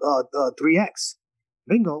up 3x.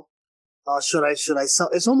 Bingo. Should I sell?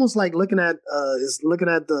 It's almost like looking at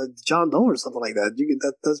the John Doe or something like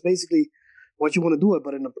that. That's basically what you want to do it,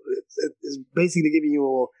 but it's basically giving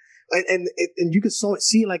you and you can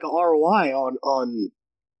see like a ROI on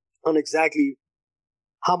exactly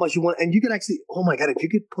how much you want, and you can actually, oh my god, if you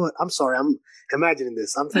could put, I'm sorry, I'm imagining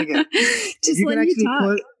this, I'm thinking, just you can actually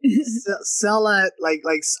sell at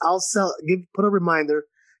put a reminder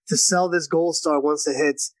to sell this gold star once it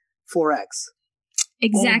hits 4x.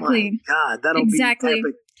 Exactly. Oh my god, that'll be epic.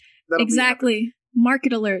 Exactly. Be epic.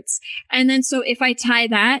 Market alerts. And then so if I tie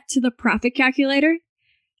that to the profit calculator,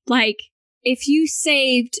 like if you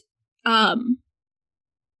saved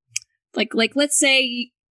like let's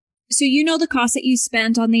say, so you know the cost that you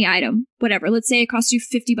spent on the item, whatever. Let's say it cost you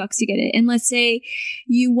 $50 to get it. And let's say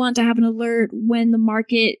you want to have an alert when the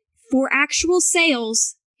market for actual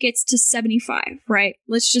sales gets to 75, right?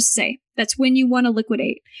 Let's just say that's when you want to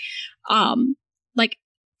liquidate. Like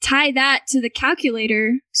tie that to the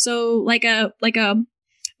calculator. So like a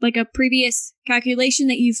previous calculation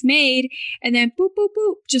that you've made, and then boop, boop,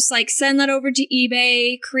 boop, just like send that over to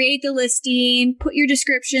eBay, create the listing, put your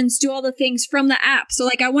descriptions, do all the things from the app. So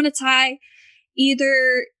like I want to tie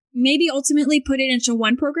either maybe ultimately put it into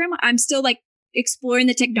one program. I'm still like exploring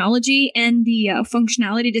the technology and the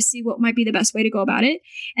functionality to see what might be the best way to go about it.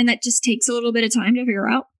 And that just takes a little bit of time to figure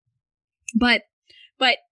out. But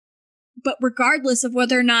regardless of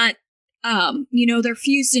whether or not they're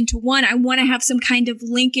fused into one, I want to have some kind of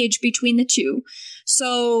linkage between the two.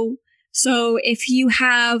 So if you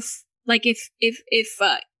have like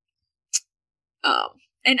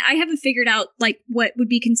and I haven't figured out like what would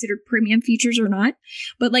be considered premium features or not,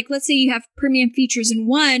 but like let's say you have premium features in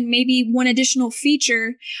one, maybe one additional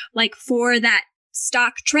feature like for that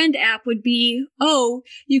stock trend app would be,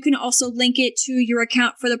 you can also link it to your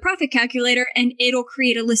account for the profit calculator and it'll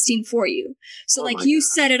create a listing for you. So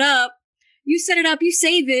set it up, you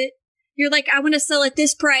save it, you're like, I want to sell at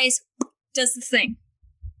this price, does the thing.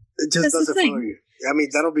 It just does it for you. I mean,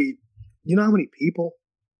 that'll be, you know how many people,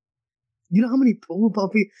 you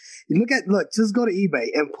just go to eBay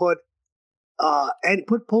and put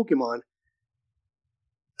Pokemon,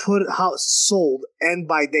 put how sold and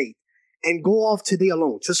by date, and go off today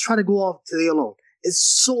alone. Just try to go off today alone. It's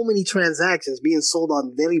so many transactions being sold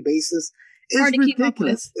on a daily basis. It's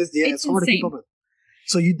ridiculous. It's hard to keep up with.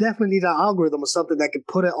 So you definitely need an algorithm or something that can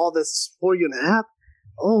put all this for you in the app.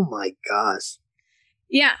 Oh my gosh.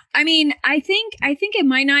 Yeah, I mean, I think it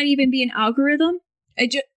might not even be an algorithm.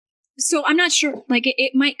 So I'm not sure. Like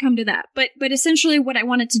it might come to that, but essentially, what I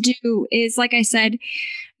wanted to do is, like I said,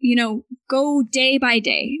 go day by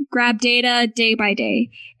day, grab data day by day,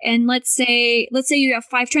 and let's say you have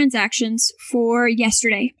 5 transactions for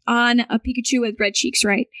yesterday on a Pikachu with red cheeks,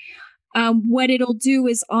 right? What it'll do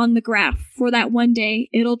is on the graph for that one day,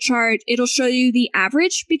 it'll show you the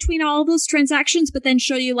average between all of those transactions, but then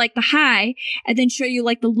show you like the high and then show you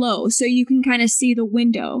like the low. So you can kind of see the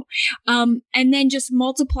window. And then just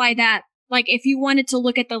multiply that. Like if you wanted to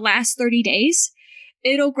look at the last 30 days,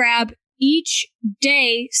 it'll grab each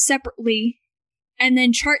day separately and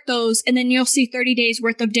then chart those, and then you'll see 30 days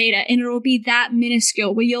worth of data, and it'll be that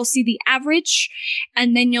minuscule where you'll see the average,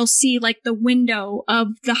 and then you'll see like the window of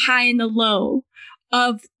the high and the low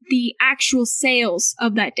of the actual sales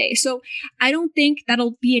of that day. So I don't think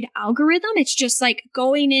that'll be an algorithm. It's just like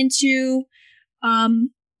going into, I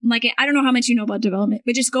don't know how much you know about development,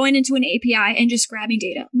 but just going into an API and just grabbing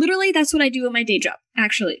data. Literally, that's what I do in my day job,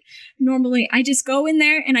 actually. Normally, I just go in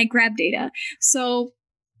there and I grab data. So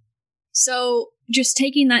just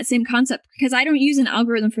taking that same concept, because I don't use an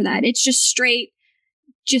algorithm for that. It's just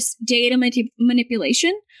data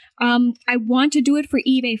manipulation. I want to do it for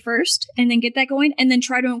eBay first and then get that going and then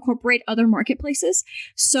try to incorporate other marketplaces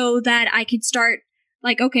so that I could start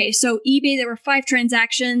like, okay, so eBay, there were 5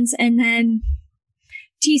 transactions and then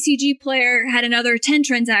TCG Player had another 10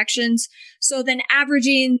 transactions. So then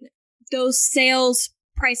averaging those sales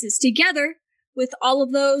prices together with all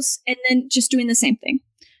of those and then just doing the same thing.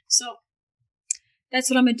 So that's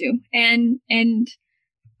what I'm going to do. And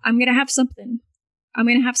I'm going to have something. But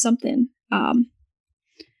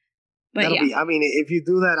I mean, if you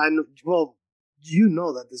do that, you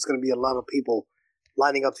know that there's going to be a lot of people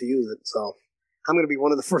lining up to use it. So I'm going to be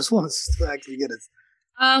one of the first ones to actually get it.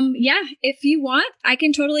 Yeah, if you want, I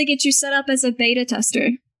can totally get you set up as a beta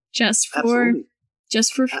tester just for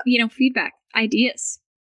feedback, ideas.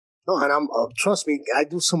 No, and trust me, I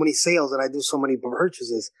do so many sales and I do so many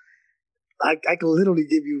purchases. I can literally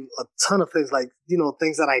give you a ton of things like,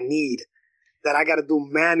 things that I need that I got to do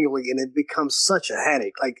manually, and it becomes such a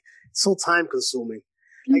headache. Like, it's so time consuming.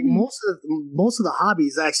 Mm-hmm. Like most of the hobby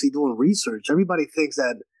is actually doing research. Everybody thinks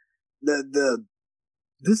that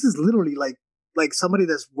this is literally like somebody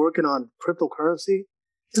that's working on cryptocurrency.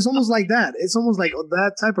 It's almost like that. It's almost like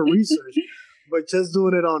that type of research, but just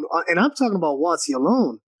doing it on and I'm talking about WotC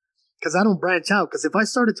alone, because I don't branch out. Because if I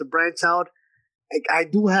started to branch out, I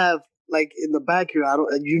do have, like, in the back here,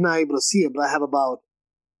 you're not able to see it, but I have about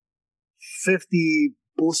 50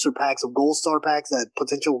 booster packs of Gold Star packs, that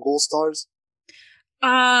potential Gold Stars.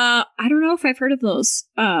 I don't know if I've heard of those.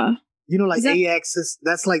 Like AXs,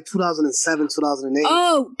 that's like 2007, 2008.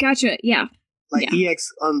 Oh, gotcha. Yeah. Like EX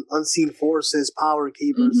Unseen Forces, Power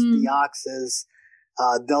Keepers, Deoxys,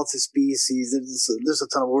 Delta Species. There's a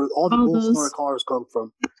ton of where all the Gold Star cars come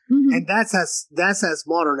from. Mm-hmm. And that's as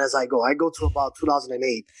modern as I go. I go to about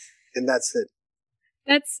 2008, and that's it.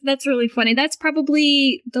 That's really funny. That's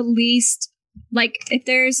probably the least, like, if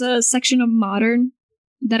there's a section of modern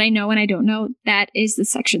that I know and I don't know, that is the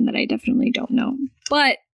section that I definitely don't know.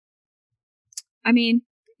 But, I mean,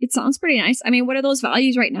 it sounds pretty nice. I mean, what are those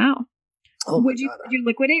values right now? Oh, would you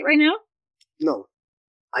liquidate right now? No.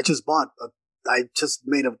 I just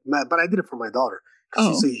made but I did it for my daughter.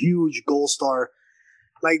 She's a huge Gold Star.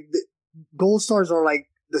 Like, Gold Stars are like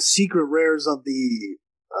the secret rares of the,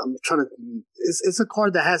 it's a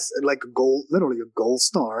card that has like literally a Gold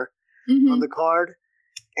Star on the card.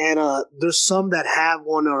 And there's some that have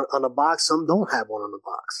one on a box, some don't have one on the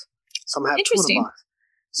box. Some have two on a box.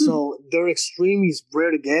 So they're extremely rare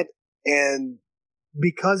to get, and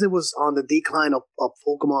because it was on the decline of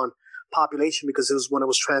Pokemon population, because it was when it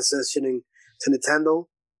was transitioning to Nintendo,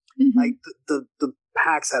 like the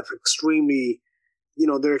packs have extremely,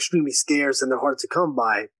 they're extremely scarce and they're hard to come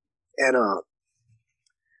by. And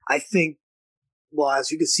I think, well,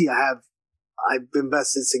 as you can see, I've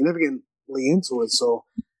invested significantly into it, so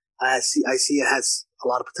I see it has a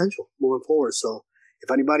lot of potential moving forward. So if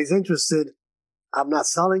anybody's interested, I'm not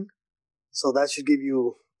selling, so that should give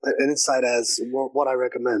you an insight as what I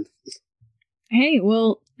recommend. Hey,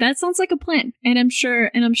 well, that sounds like a plan, and I'm sure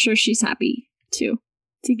she's happy to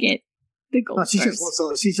get the Gold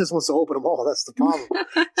Stars. She just wants to open them all. That's the problem.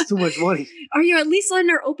 It's too much money. Are you at least letting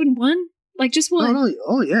her open one? Like, just one? No.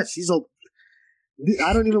 Oh yeah, she's open.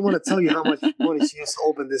 I don't even want to tell you how much money she used to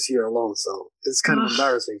open this year alone, so it's kind of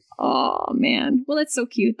embarrassing. Oh man, well, that's so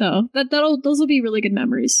cute though. Those will be really good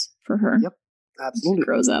memories for her. Yep. Absolutely. She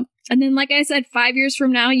grows up. And then, like I said, 5 years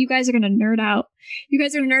from now, you guys are going to nerd out. You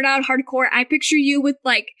guys are going to nerd out hardcore. I picture you with,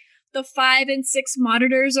 like, the 5 and 6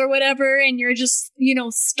 monitors or whatever, and you're just,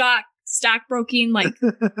 stockbroking, like,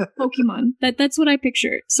 Pokemon. That's what I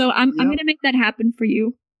picture. So I'm going to make that happen for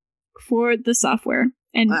you for the software,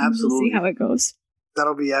 and we'll see how it goes.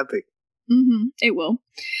 That'll be epic. It will.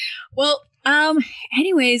 Well,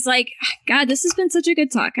 anyways, like, God, this has been such a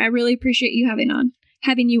good talk. I really appreciate you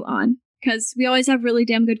having you on. Because we always have really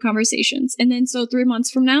damn good conversations. And then, so 3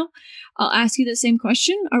 months from now, I'll ask you the same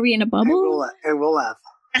question. Are we in a bubble? And we'll laugh.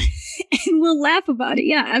 And we'll laugh about it.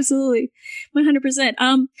 Yeah, absolutely. 100%.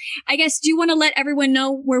 I guess, do you want to let everyone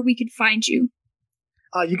know where we could find you?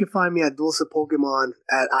 You can find me at Dulce Pokemon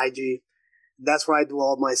at IG. That's where I do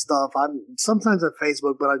all my stuff. I'm sometimes at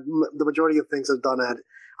Facebook, but the majority of things are done at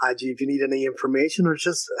IG. If you need any information or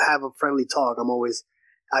just have a friendly talk,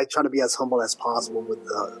 I try to be as humble as possible with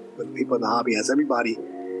people in the hobby. As everybody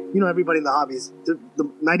in the hobbies, the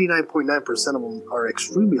 99.9% of them are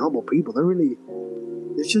extremely humble people.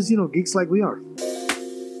 It's just, geeks like we are.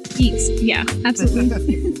 Geeks, yeah, absolutely.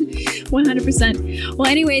 100%. Well,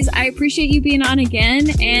 anyways, I appreciate you being on again,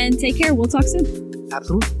 and take care. We'll talk soon.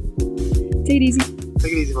 Absolutely. Take it easy.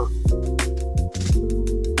 Take it easy, man.